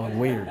 Y'all are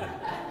weird.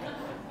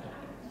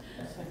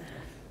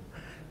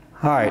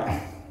 All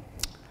right.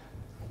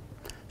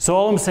 So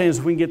all I'm saying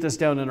is we can get this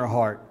down in our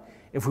heart.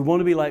 If we want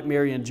to be like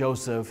Mary and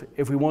Joseph,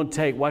 if we want to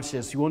take, watch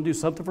this, you want to do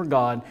something for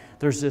God,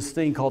 there's this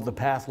thing called the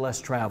path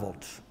less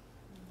traveled.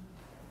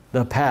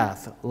 The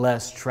path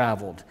less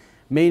traveled.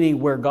 Meaning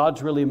where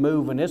God's really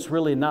moving, it's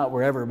really not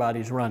where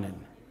everybody's running.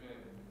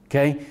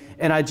 Okay?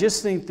 And I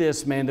just think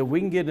this, man, that we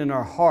can get in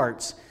our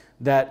hearts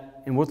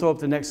that, and we'll throw up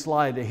the next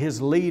slide, that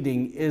His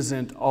leading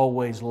isn't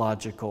always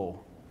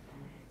logical.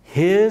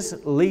 His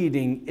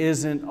leading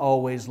isn't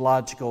always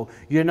logical.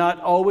 You're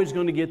not always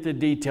going to get the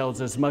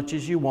details as much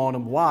as you want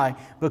them. Why?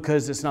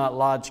 Because it's not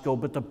logical.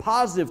 But the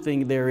positive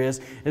thing there is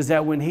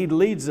that when He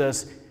leads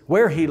us,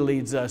 where He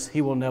leads us,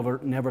 He will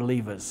never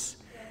leave us.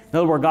 In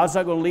other words, God's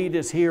not going to lead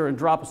us here and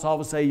drop us off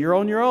and say, you're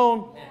on your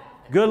own.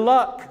 Good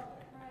luck.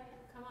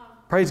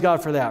 Praise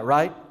God for that,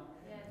 right?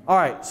 All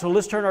right, so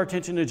let's turn our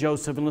attention to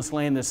Joseph and let's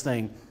land this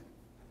thing.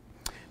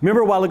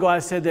 Remember a while ago I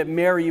said that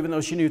Mary, even though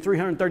she knew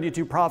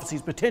 332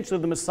 prophecies, potentially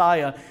the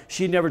Messiah,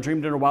 she never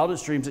dreamed in her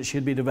wildest dreams that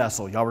she'd be the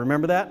vessel. Y'all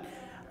remember that?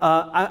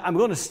 I'm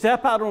going to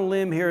step out on a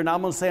limb here and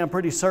I'm going to say I'm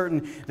pretty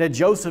certain that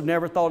Joseph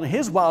never thought in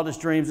his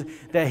wildest dreams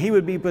that he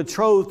would be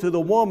betrothed to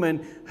the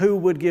woman who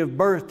would give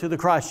birth to the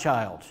Christ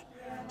child.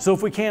 So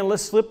if we can,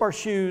 let's slip our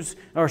shoes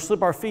or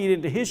slip our feet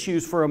into His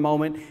shoes for a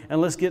moment and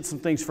let's get some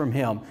things from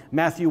Him.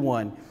 Matthew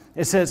 1.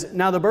 It says,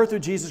 now the birth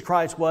of Jesus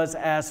Christ was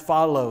as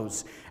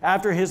follows.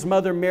 After His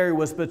mother Mary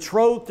was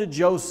betrothed to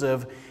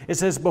Joseph, it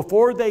says,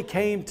 before they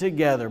came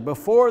together,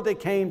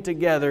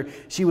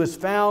 she was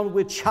found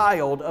with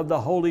child of the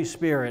Holy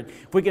Spirit.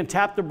 If we can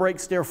tap the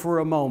brakes there for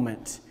a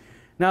moment.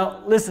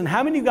 Now, listen,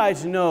 how many of you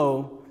guys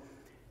know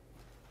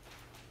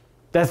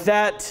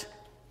that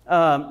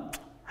how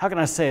can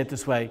I say it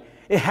this way?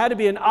 It had to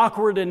be an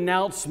awkward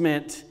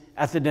announcement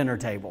at the dinner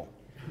table.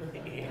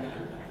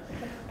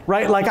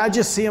 Right? Like I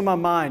just see in my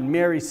mind,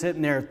 Mary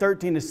sitting there,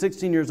 13 to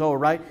 16 years old,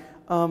 right?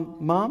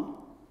 Mom?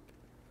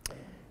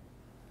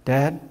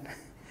 Dad?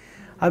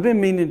 I've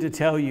been meaning to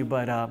tell you,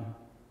 but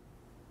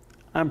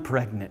I'm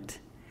pregnant.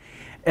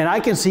 And I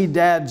can see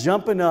Dad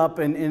jumping up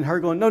and her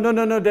going,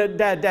 no,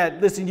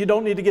 Dad, listen, you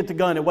don't need to get the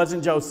gun. It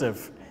wasn't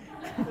Joseph.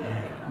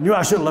 Knew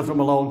I should have left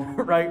him alone,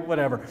 right?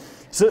 Whatever.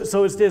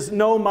 So it's this,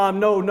 no, Mom,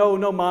 no,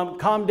 Mom,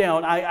 calm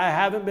down. I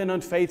haven't been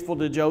unfaithful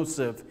to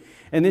Joseph.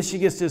 And then she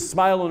gets this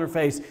smile on her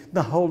face.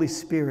 The Holy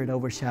Spirit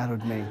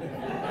overshadowed me.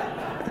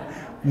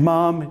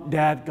 Mom,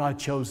 Dad, God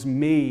chose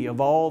me of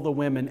all the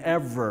women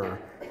ever,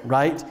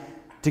 right,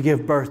 to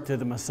give birth to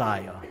the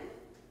Messiah.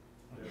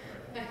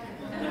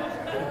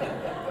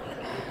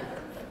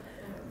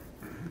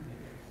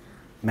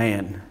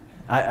 Man,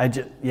 I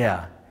just,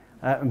 yeah.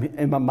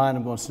 In my mind,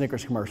 I'm going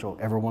Snickers commercial.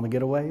 Ever want to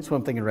get away? That's what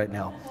I'm thinking right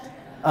now.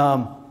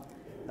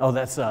 Oh,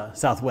 that's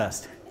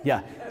Southwest.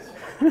 Yeah.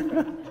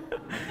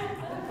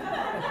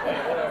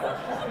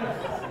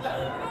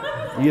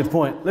 You get the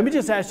point. Let me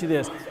just ask you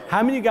this.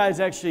 How many of you guys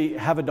actually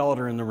have a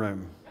daughter in the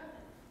room?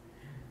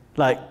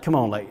 Like, come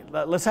on, like,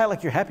 let's act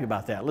like you're happy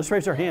about that. Let's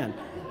raise our hand.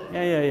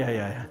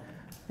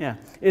 Yeah.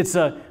 It's,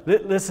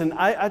 listen,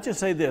 I just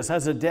say this.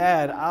 As a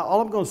dad,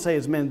 all I'm going to say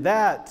is, man,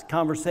 that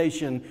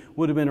conversation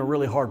would have been a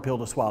really hard pill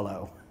to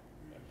swallow.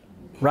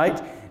 Right?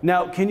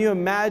 Now, can you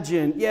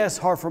imagine, yes,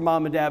 hard for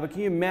mom and dad, but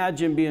can you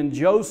imagine being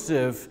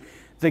Joseph,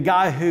 the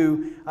guy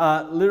who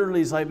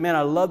literally is like, man,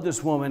 I love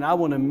this woman. I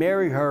want to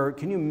marry her.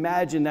 Can you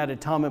imagine that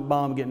atomic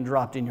bomb getting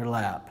dropped in your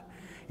lap?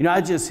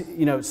 I just,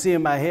 see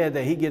in my head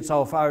that he gets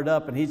all fired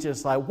up and he's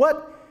just like,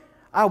 what?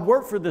 I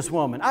work for this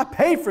woman. I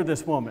pay for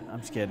this woman. I'm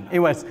just kidding.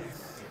 Anyways,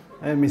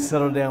 let me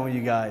settle down with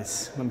you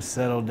guys. Let me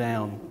settle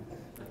down.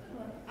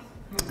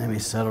 Let me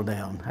settle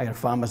down. I got to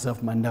find myself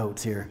in my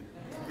notes here.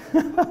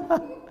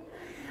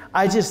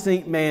 I just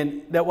think,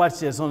 man, that watch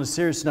this, on a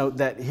serious note,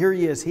 that here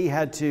he is. He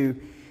had to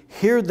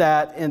hear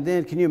that, and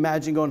then can you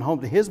imagine going home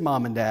to his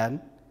mom and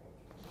dad?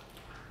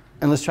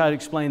 And let's try to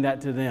explain that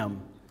to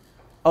them.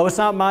 Oh, it's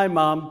not mine,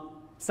 Mom.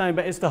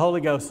 It's the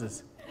Holy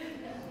Ghost's.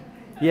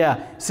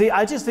 Yeah. See,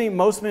 I just think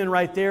most men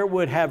right there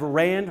would have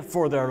ran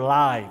for their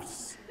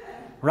lives,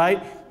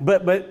 right?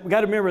 But we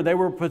got to remember, they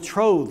were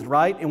betrothed,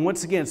 right? And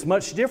once again, it's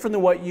much different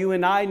than what you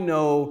and I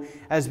know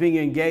as being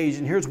engaged.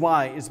 And here's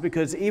why. It's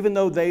because even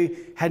though they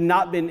had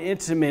not been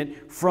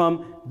intimate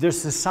from their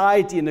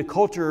society and the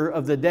culture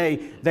of the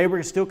day, they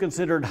were still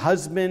considered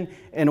husband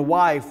and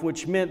wife,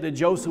 which meant that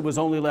Joseph was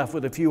only left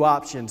with a few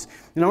options.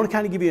 And I want to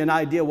kind of give you an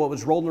idea of what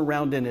was rolling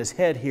around in his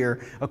head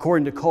here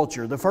according to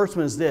culture. The first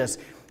one is this,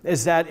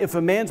 is that if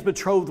a man's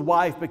betrothed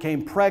wife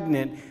became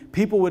pregnant,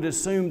 people would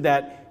assume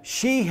that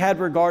she had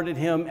regarded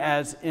him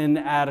as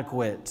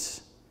inadequate.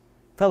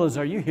 Fellas,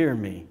 are you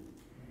hearing me?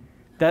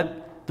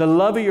 That the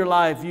love of your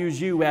life views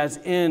you as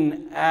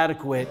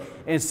inadequate,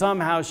 and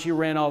somehow she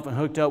ran off and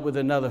hooked up with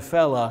another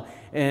fella,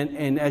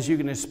 and as you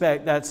can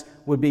expect, that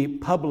would be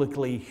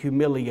publicly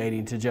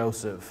humiliating to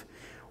Joseph.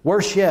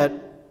 Worse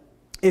yet,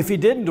 if he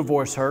didn't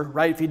divorce her,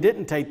 right, if he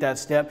didn't take that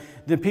step,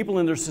 then people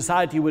in their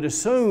society would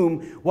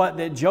assume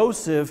that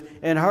Joseph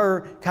and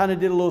her kind of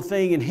did a little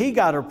thing and he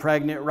got her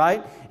pregnant,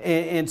 right?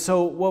 And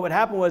so what would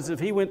happen was if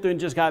he went through and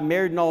just got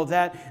married and all of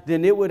that,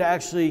 then it would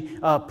actually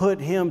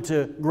put him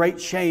to great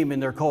shame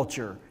in their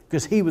culture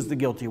because he was the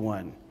guilty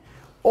one.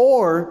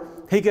 Or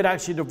he could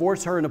actually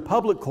divorce her in a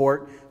public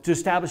court to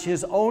establish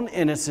his own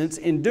innocence.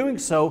 In doing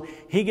so,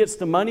 he gets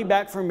the money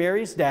back from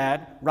Mary's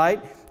dad,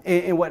 right?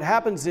 And what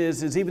happens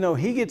is even though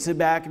he gets it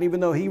back and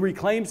even though he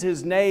reclaims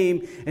his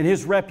name and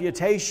his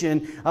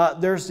reputation,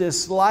 there's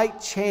this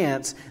slight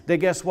chance that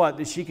guess what?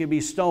 That she could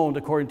be stoned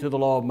according to the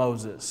law of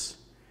Moses.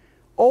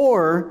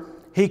 Or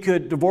he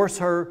could divorce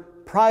her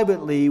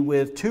privately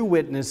with two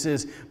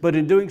witnesses, but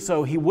in doing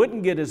so, he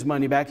wouldn't get his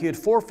money back. He would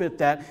forfeit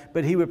that,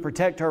 but he would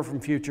protect her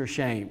from future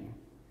shame.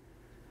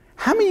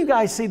 How many of you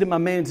guys see that my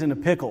man's in a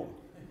pickle?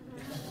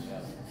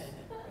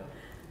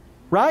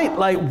 Right?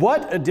 Like,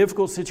 what a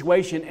difficult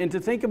situation. And to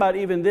think about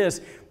even this,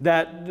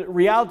 that the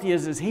reality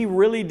is he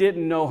really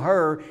didn't know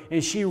her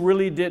and she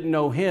really didn't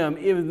know him,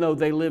 even though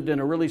they lived in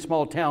a really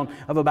small town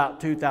of about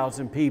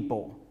 2,000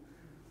 people.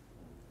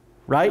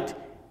 Right?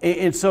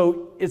 And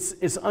so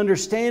it's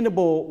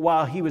understandable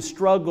why he would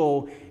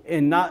struggle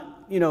and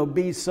not,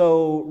 be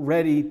so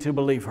ready to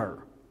believe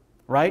her.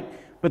 Right?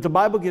 But the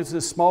Bible gives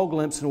us a small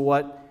glimpse into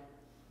what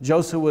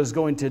Joseph was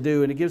going to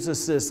do, and it gives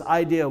us this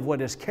idea of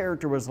what his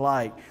character was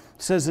like.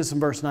 It says this in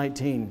verse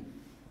 19.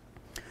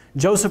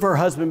 Joseph, her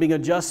husband, being a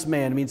just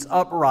man, means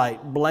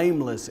upright,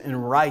 blameless,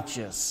 and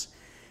righteous.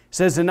 It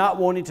says, and not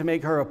wanting to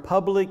make her a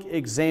public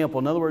example.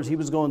 In other words, he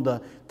was going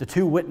the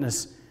two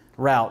witness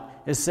route.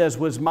 It says,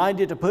 was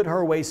minded to put her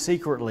away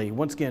secretly.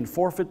 Once again,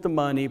 forfeit the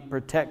money,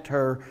 protect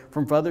her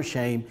from further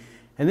shame.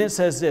 And then it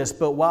says this,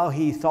 but while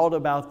he thought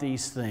about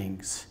these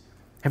things.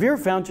 Have you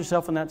ever found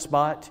yourself in that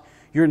spot?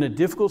 You're in a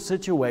difficult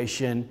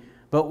situation,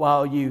 but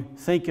while you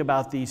think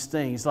about these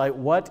things, like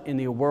what in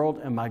the world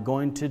am I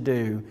going to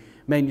do?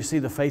 Man, you see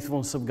the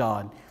faithfulness of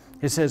God.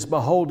 It says,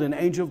 behold, an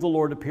angel of the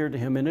Lord appeared to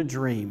him in a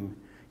dream.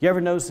 You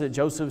ever notice that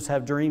Josephs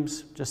have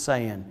dreams? Just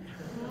saying.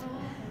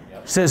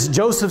 It says,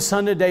 Joseph,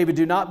 son of David,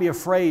 do not be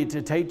afraid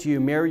to take to you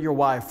Mary your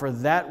wife, for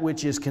that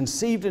which is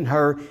conceived in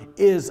her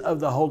is of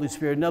the Holy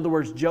Spirit. In other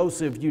words,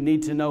 Joseph, you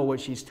need to know what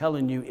she's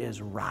telling you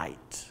is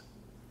right.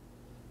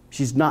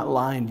 She's not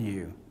lying to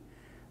you.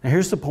 Now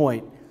here's the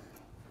point.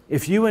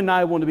 If you and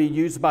I want to be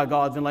used by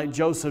God, then like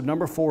Joseph,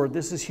 number 4,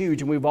 this is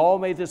huge, and we've all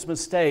made this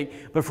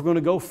mistake, but if we're going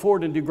to go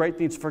forward and do great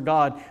things for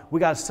God, we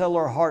got to settle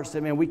our hearts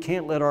that, man, we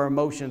can't let our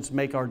emotions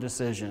make our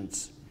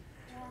decisions.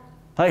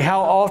 Like,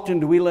 how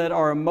often do we let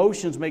our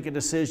emotions make a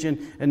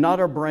decision and not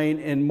our brain,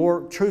 and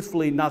more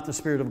truthfully, not the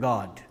Spirit of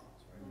God?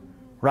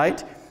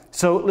 Right?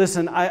 So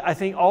listen, I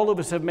think all of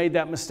us have made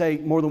that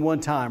mistake more than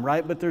one time,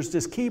 right? But there's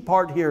this key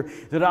part here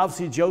that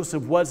obviously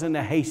Joseph wasn't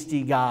a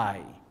hasty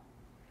guy.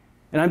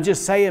 And I'm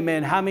just saying,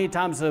 man, how many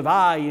times have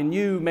I and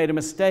you made a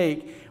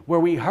mistake where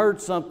we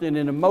heard something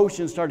and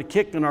emotions started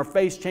kicking and our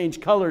face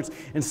changed colors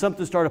and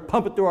something started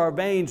pumping through our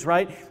veins,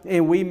 right?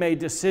 And we made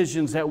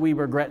decisions that we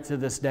regret to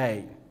this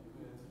day.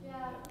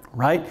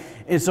 Right?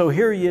 And so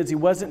here he is. He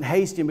wasn't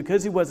hasty. And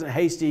because he wasn't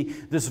hasty,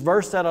 this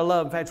verse that I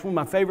love, in fact, it's one of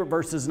my favorite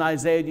verses in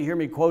Isaiah. You hear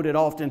me quote it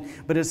often,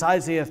 but it's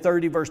Isaiah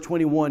 30, verse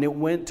 21. It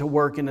went to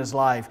work in his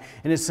life.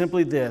 And it's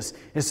simply this.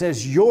 It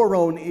says, your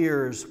own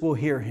ears will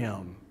hear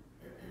him.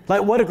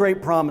 Like, what a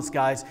great promise,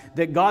 guys,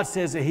 that God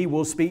says that he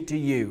will speak to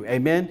you.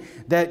 Amen?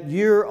 That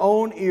your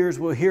own ears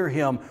will hear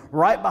him.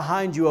 Right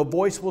behind you, a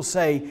voice will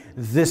say,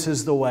 this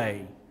is the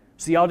way.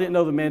 See, y'all didn't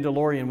know the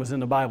Mandalorian was in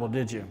the Bible,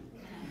 did you?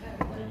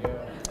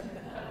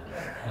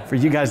 For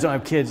you guys who don't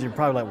have kids, you're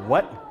probably like,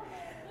 what?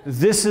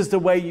 This is the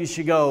way you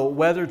should go,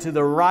 whether to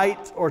the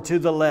right or to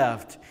the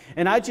left.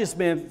 And I just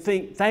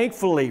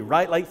thankfully,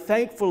 right? Like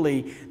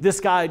thankfully, this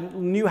guy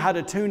knew how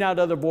to tune out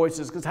other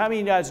voices. Because how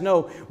many of you guys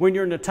know when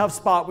you're in a tough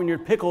spot, when you're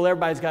pickled,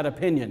 everybody's got an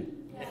opinion.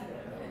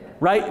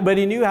 Right? But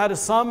he knew how to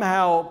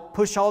somehow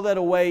push all that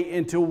away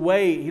into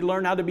wait. He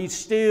learned how to be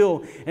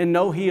still and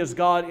know He is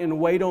God and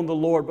wait on the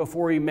Lord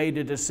before he made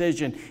a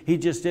decision. He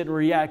just didn't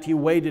react. He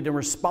waited and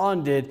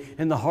responded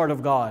in the heart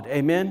of God.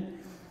 Amen?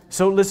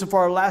 So listen, for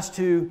our last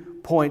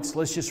 2 points,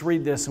 let's just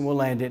read this and we'll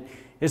land it.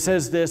 It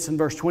says this in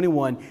verse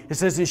 21. It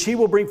says, "And she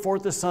will bring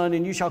forth a son,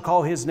 and you shall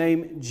call his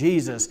name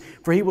Jesus,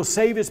 for he will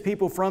save his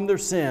people from their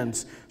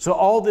sins." So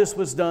all this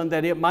was done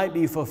that it might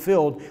be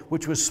fulfilled,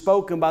 which was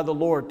spoken by the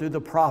Lord through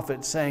the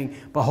prophet, saying,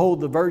 "Behold,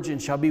 the virgin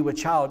shall be with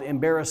child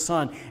and bear a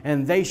son,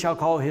 and they shall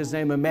call his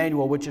name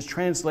Emmanuel," which is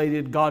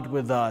translated God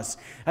with us.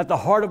 At the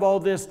heart of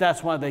all this,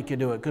 that's why they could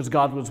do it, because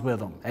God was with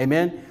them.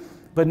 Amen?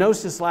 But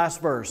notice this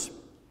last verse.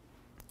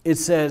 It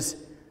says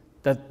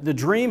that the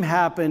dream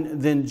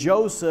happened, then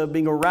Joseph,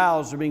 being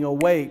aroused or being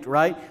awaked,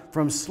 right,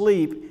 from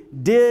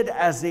sleep, did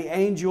as the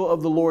angel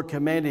of the Lord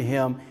commanded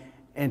him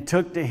and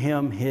took to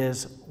him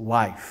his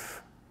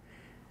wife.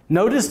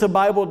 Notice the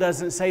Bible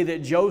doesn't say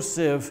that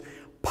Joseph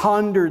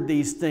pondered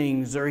these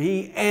things or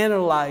he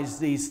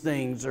analyzed these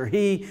things or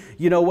he,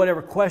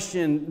 whatever,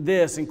 questioned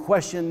this and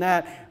questioned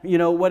that,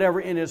 whatever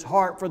in his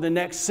heart for the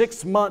next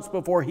 6 months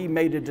before he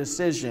made a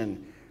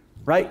decision,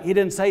 right? He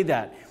didn't say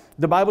that.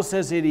 The Bible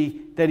says that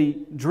he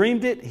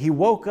dreamed it, he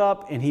woke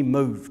up, and he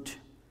moved.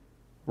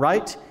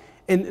 Right?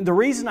 And the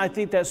reason I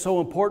think that's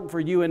so important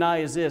for you and I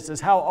is this, is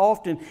how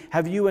often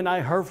have you and I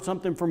heard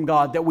something from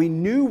God that we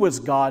knew was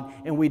God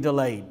and we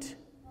delayed?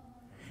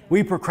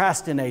 We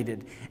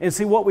procrastinated. And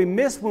see, what we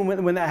miss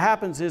when that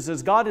happens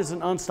is God is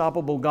an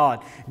unstoppable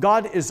God.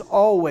 God is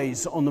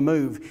always on the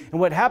move. And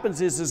what happens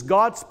is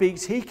God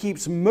speaks, He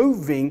keeps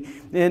moving.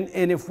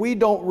 And if we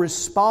don't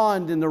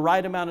respond in the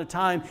right amount of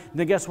time,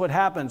 then guess what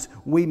happens?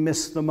 We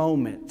miss the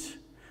moment.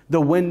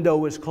 The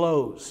window is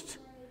closed.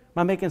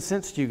 Am I making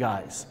sense to you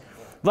guys?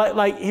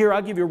 Like here,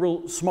 I'll give you a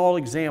real small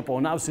example.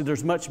 And obviously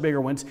there's much bigger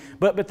ones.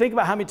 But think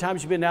about how many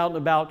times you've been out and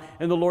about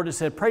and the Lord has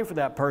said, pray for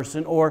that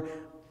person, or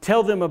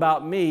tell them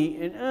about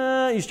me,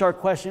 and you start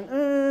questioning,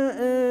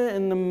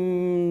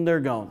 and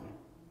they're gone.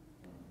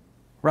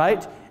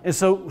 Right? And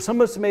so some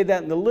of us made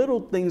that in the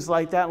little things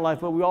like that in life,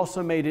 but we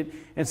also made it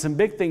in some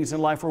big things in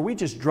life where we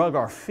just drug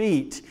our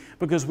feet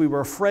because we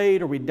were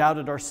afraid or we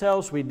doubted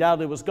ourselves, we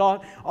doubted it was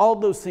God, all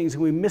those things,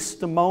 and we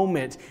missed the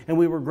moment, and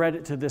we regret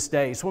it to this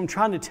day. So what I'm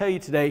trying to tell you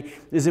today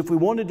is if we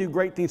want to do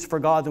great things for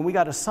God, then we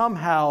got to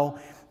somehow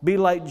be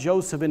like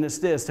Joseph, and it's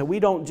this, that we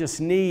don't just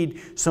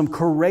need some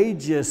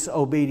courageous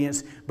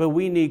obedience, but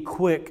we need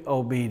quick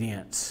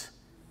obedience.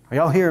 Are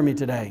y'all hearing me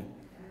today?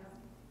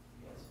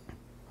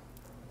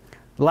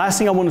 The last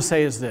thing I want to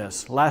say is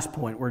this, last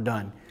point, we're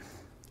done,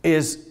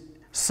 is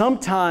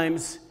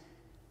sometimes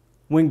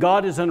when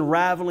God is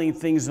unraveling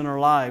things in our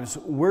lives,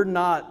 we're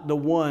not the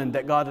one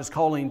that God is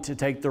calling to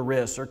take the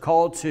risk or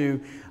called to,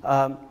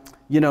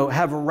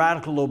 have a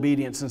radical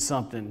obedience in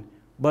something,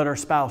 but our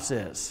spouse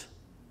is.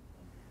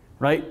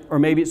 Right? Or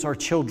maybe it's our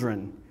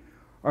children,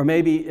 or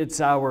maybe it's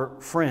our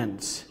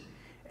friends.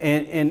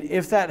 And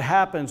if that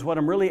happens, what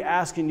I'm really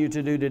asking you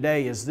to do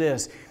today is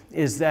this,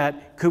 is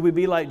that could we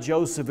be like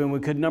Joseph, and we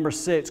could, number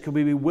 6, could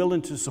we be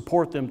willing to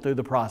support them through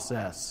the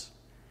process?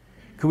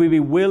 Could we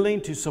be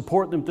willing to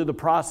support them through the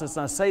process?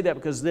 And I say that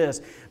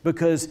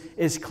because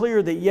it's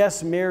clear that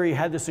yes, Mary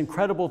had this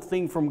incredible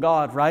thing from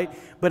God, right?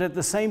 But at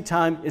the same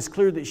time, it's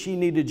clear that she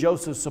needed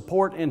Joseph's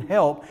support and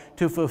help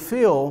to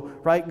fulfill,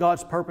 right,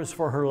 God's purpose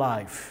for her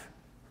life.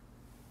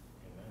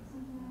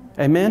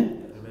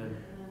 Amen? Amen.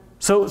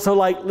 So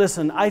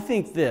listen, I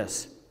think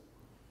this.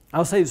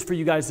 I'll say this for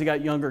you guys that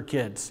got younger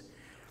kids.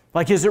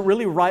 Is it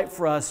really right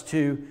for us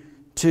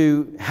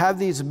to have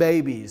these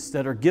babies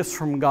that are gifts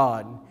from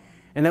God,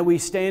 and that we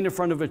stand in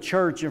front of a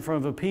church, in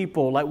front of a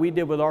people, like we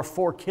did with our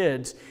 4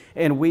 kids,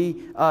 and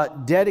we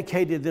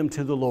dedicated them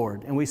to the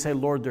Lord, and we say,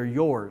 Lord, they're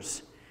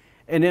yours.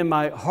 And in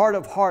my heart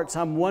of hearts,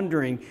 I'm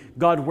wondering,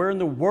 God, where in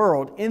the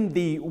world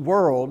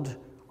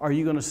are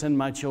you going to send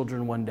my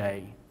children one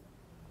day?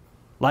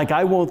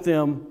 I want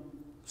them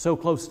so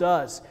close to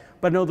us.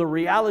 But no, the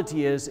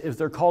reality is, if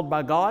they're called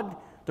by God,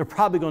 they're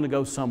probably going to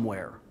go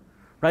somewhere,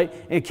 right?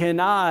 And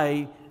can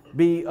I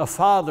be a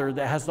father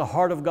that has the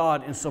heart of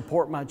God and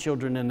support my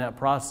children in that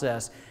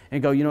process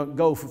and go,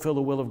 go fulfill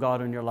the will of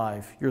God in your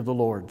life. You're the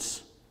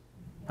Lord's.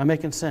 I'm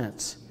making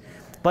sense.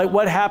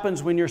 What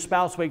happens when your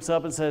spouse wakes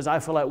up and says, I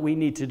feel like we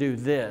need to do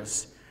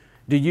this?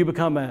 Do you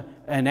become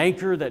an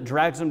anchor that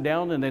drags them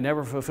down and they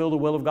never fulfill the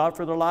will of God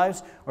for their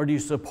lives? Or do you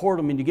support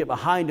them and you get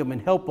behind them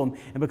and help them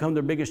and become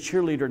their biggest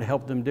cheerleader to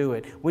help them do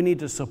it? We need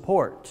to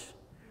support.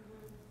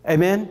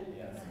 Amen?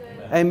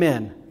 Yes.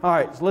 Amen. All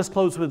right, so let's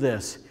close with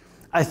this.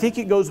 I think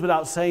it goes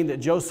without saying that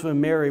Joseph and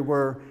Mary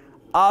were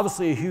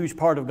obviously a huge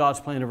part of God's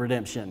plan of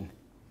redemption.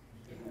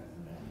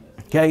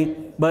 Okay?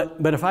 But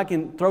if I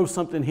can throw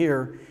something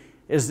here,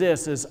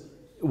 is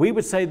we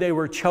would say they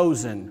were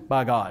chosen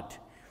by God.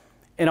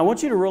 And I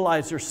want you to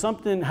realize there's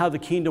something how the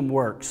kingdom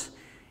works.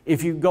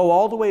 If you go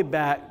all the way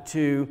back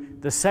to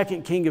the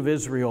second king of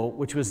Israel,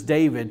 which was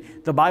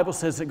David, the Bible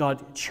says that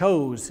God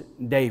chose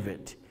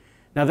David.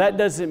 Now that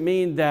doesn't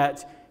mean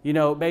that,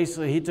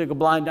 basically he took a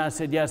blind eye and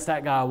said, yes,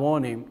 that guy, I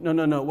want him.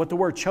 No. What the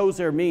word chose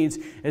there means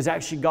is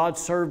actually God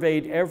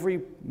surveyed every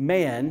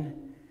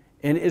man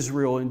in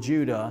Israel and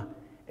Judah,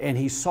 and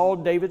he saw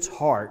David's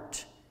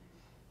heart,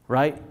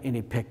 right? And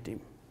he picked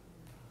him.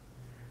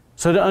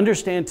 So to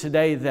understand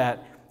today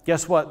that,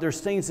 guess what?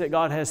 There's things that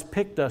God has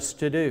picked us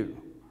to do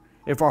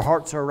if our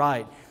hearts are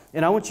right.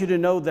 And I want you to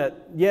know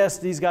that, yes,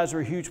 these guys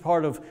are a huge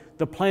part of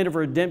the plan of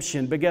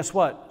redemption, but guess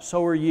what?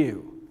 So are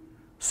you.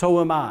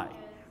 So am I.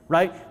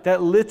 Right?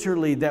 That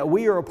literally, that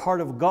we are a part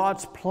of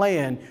God's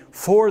plan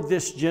for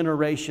this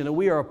generation. That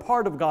we are a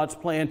part of God's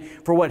plan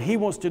for what He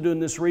wants to do in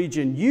this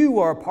region. You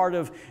are a part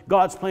of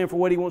God's plan for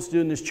what He wants to do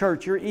in this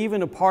church. You're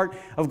even a part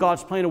of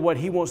God's plan of what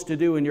He wants to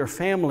do in your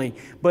family.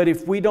 But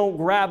if we don't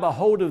grab a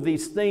hold of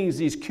these things,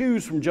 these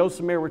cues from Joseph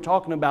and Mary we're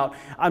talking about,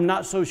 I'm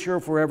not so sure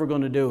if we're ever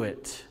going to do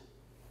it.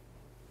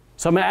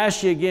 So I'm going to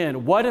ask you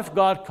again, what if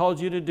God called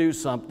you to do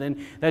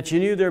something that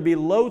you knew there'd be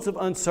loads of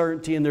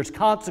uncertainty and there's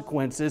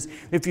consequences?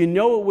 If you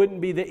know it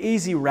wouldn't be the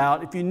easy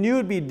route, if you knew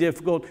it'd be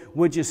difficult,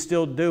 would you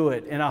still do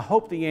it? And I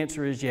hope the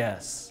answer is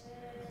yes.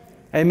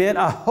 Amen.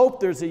 I hope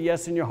there's a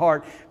yes in your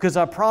heart, because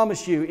I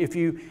promise you, if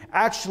you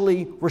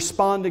actually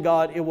respond to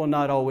God, it will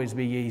not always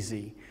be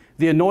easy.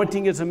 The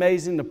anointing is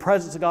amazing. The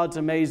presence of God's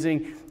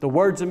amazing. The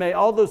words amazing.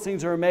 All those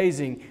things are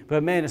amazing.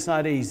 But man, it's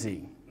not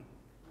easy.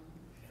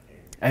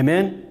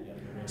 Amen.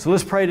 So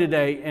let's pray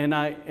today, and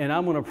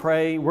I'm going to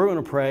pray, we're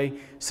going to pray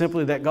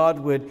simply that God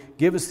would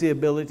give us the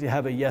ability to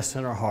have a yes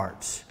in our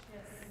hearts.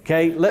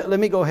 Okay, let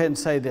me go ahead and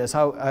say this.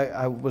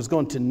 I was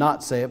going to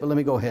not say it, but let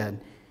me go ahead.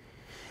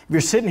 If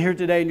you're sitting here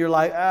today and you're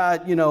like,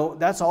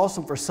 that's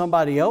awesome for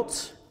somebody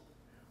else,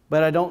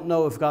 but I don't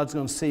know if God's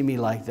going to see me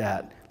like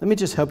that. Let me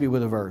just help you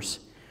with a verse.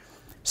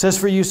 It says,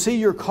 for you see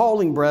your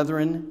calling,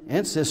 brethren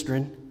and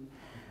sistren,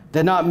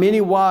 that not many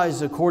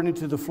wise according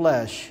to the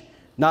flesh,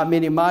 not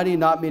many mighty,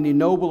 not many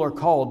noble are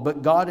called,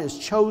 but God has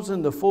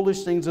chosen the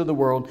foolish things of the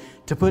world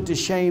to put to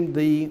shame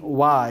the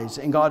wise.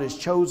 And God has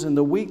chosen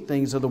the weak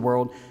things of the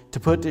world to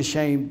put to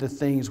shame the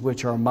things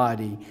which are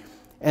mighty.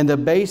 And the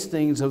base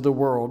things of the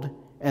world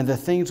and the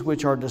things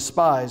which are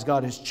despised,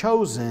 God has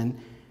chosen,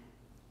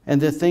 and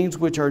the things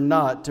which are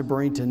not to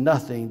bring to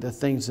nothing the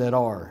things that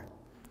are.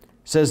 It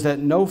says that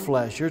no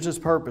flesh, here's His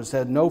purpose,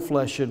 that no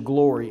flesh should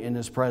glory in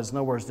His presence. In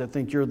other words, that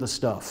think you're the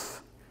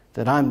stuff,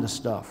 that I'm the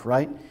stuff,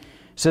 right?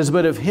 It says,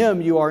 but of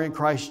Him you are in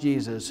Christ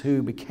Jesus,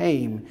 who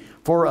became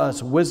for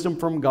us wisdom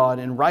from God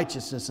and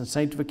righteousness and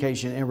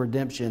sanctification and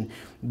redemption,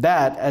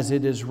 that, as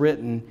it is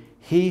written,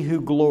 he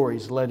who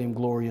glories, let him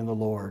glory in the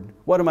Lord.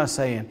 What am I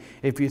saying?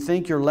 If you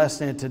think you're less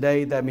than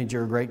today, that means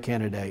you're a great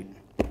candidate.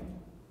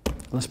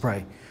 Let's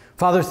pray.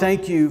 Father,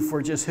 thank you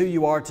for just who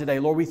you are today.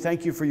 Lord, we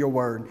thank you for your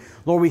word.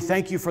 Lord, we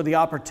thank you for the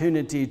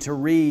opportunity to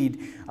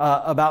read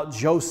about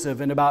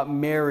Joseph and about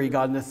Mary,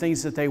 God, and the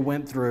things that they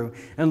went through.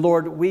 And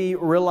Lord, we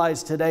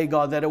realize today,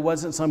 God, that it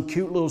wasn't some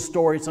cute little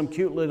story, some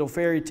cute little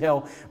fairy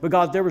tale, but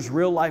God, there was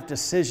real life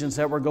decisions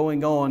that were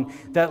going on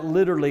that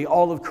literally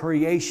all of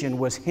creation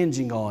was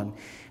hinging on.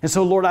 And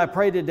so, Lord, I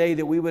pray today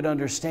that we would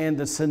understand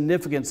the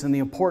significance and the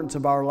importance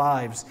of our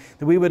lives,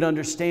 that we would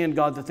understand,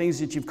 God, the things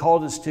that you've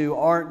called us to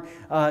aren't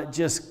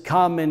just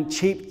common,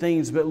 cheap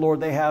things, but, Lord,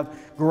 they have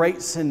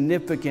great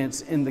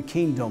significance in the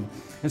kingdom.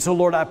 And so,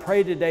 Lord, I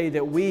pray today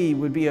that we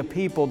would be a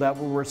people that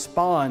will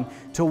respond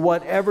to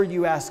whatever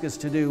you ask us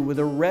to do. We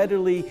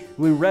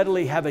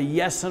readily have a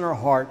yes in our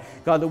heart,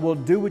 God, that we'll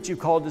do what you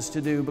called us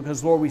to do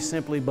because, Lord, we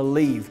simply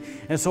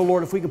believe. And so,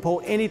 Lord, if we can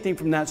pull anything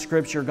from that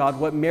scripture, God,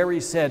 what Mary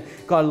said,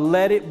 God,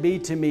 let it be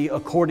to me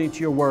according to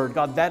your word.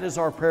 God, that is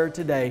our prayer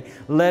today.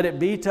 Let it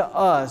be to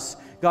us,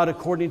 God,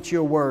 according to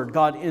your word.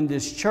 God, in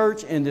this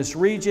church, in this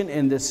region,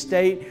 in this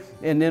state,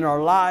 and in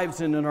our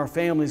lives and in our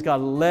families,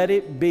 God, let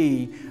it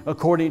be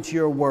according to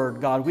your word.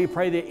 God, we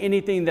pray that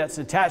anything that's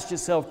attached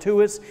itself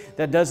to us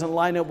that doesn't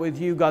line up with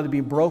you, God, to be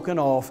broken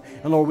off.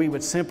 And Lord, we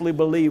would simply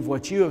believe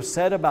what you have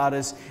said about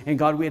us. And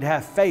God, we'd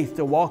have faith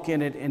to walk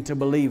in it and to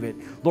believe it.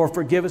 Lord,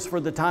 forgive us for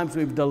the times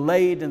we've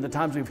delayed and the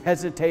times we've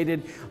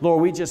hesitated.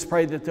 Lord, we just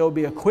pray that there'll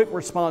be a quick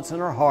response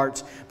in our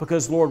hearts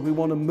because, Lord, we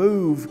want to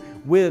move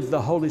with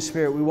the Holy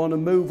Spirit. We want to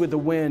move with the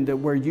wind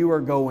where you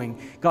are going.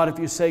 God, if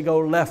you say go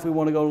left, we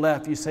want to go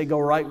left. You say go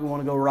right, we want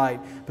to go right.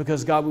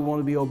 Because, God, we want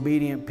to be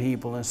obedient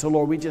people. And so,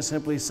 Lord, we just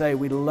simply say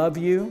we love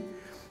you.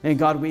 And,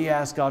 God, we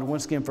ask, God,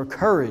 once again for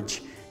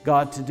courage,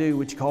 God, to do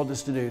what you called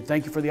us to do.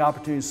 Thank you for the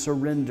opportunity to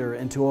surrender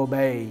and to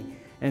obey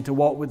and to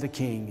walk with the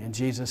King. In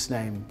Jesus'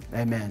 name,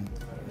 amen.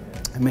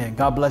 Amen.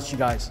 God bless you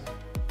guys.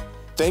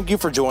 Thank you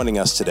for joining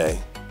us today.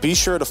 Be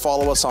sure to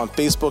follow us on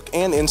Facebook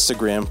and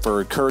Instagram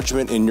for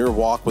encouragement in your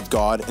walk with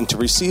God and to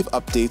receive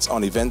updates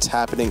on events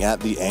happening at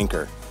The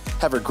Anchor.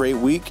 Have a great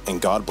week and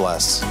God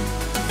bless.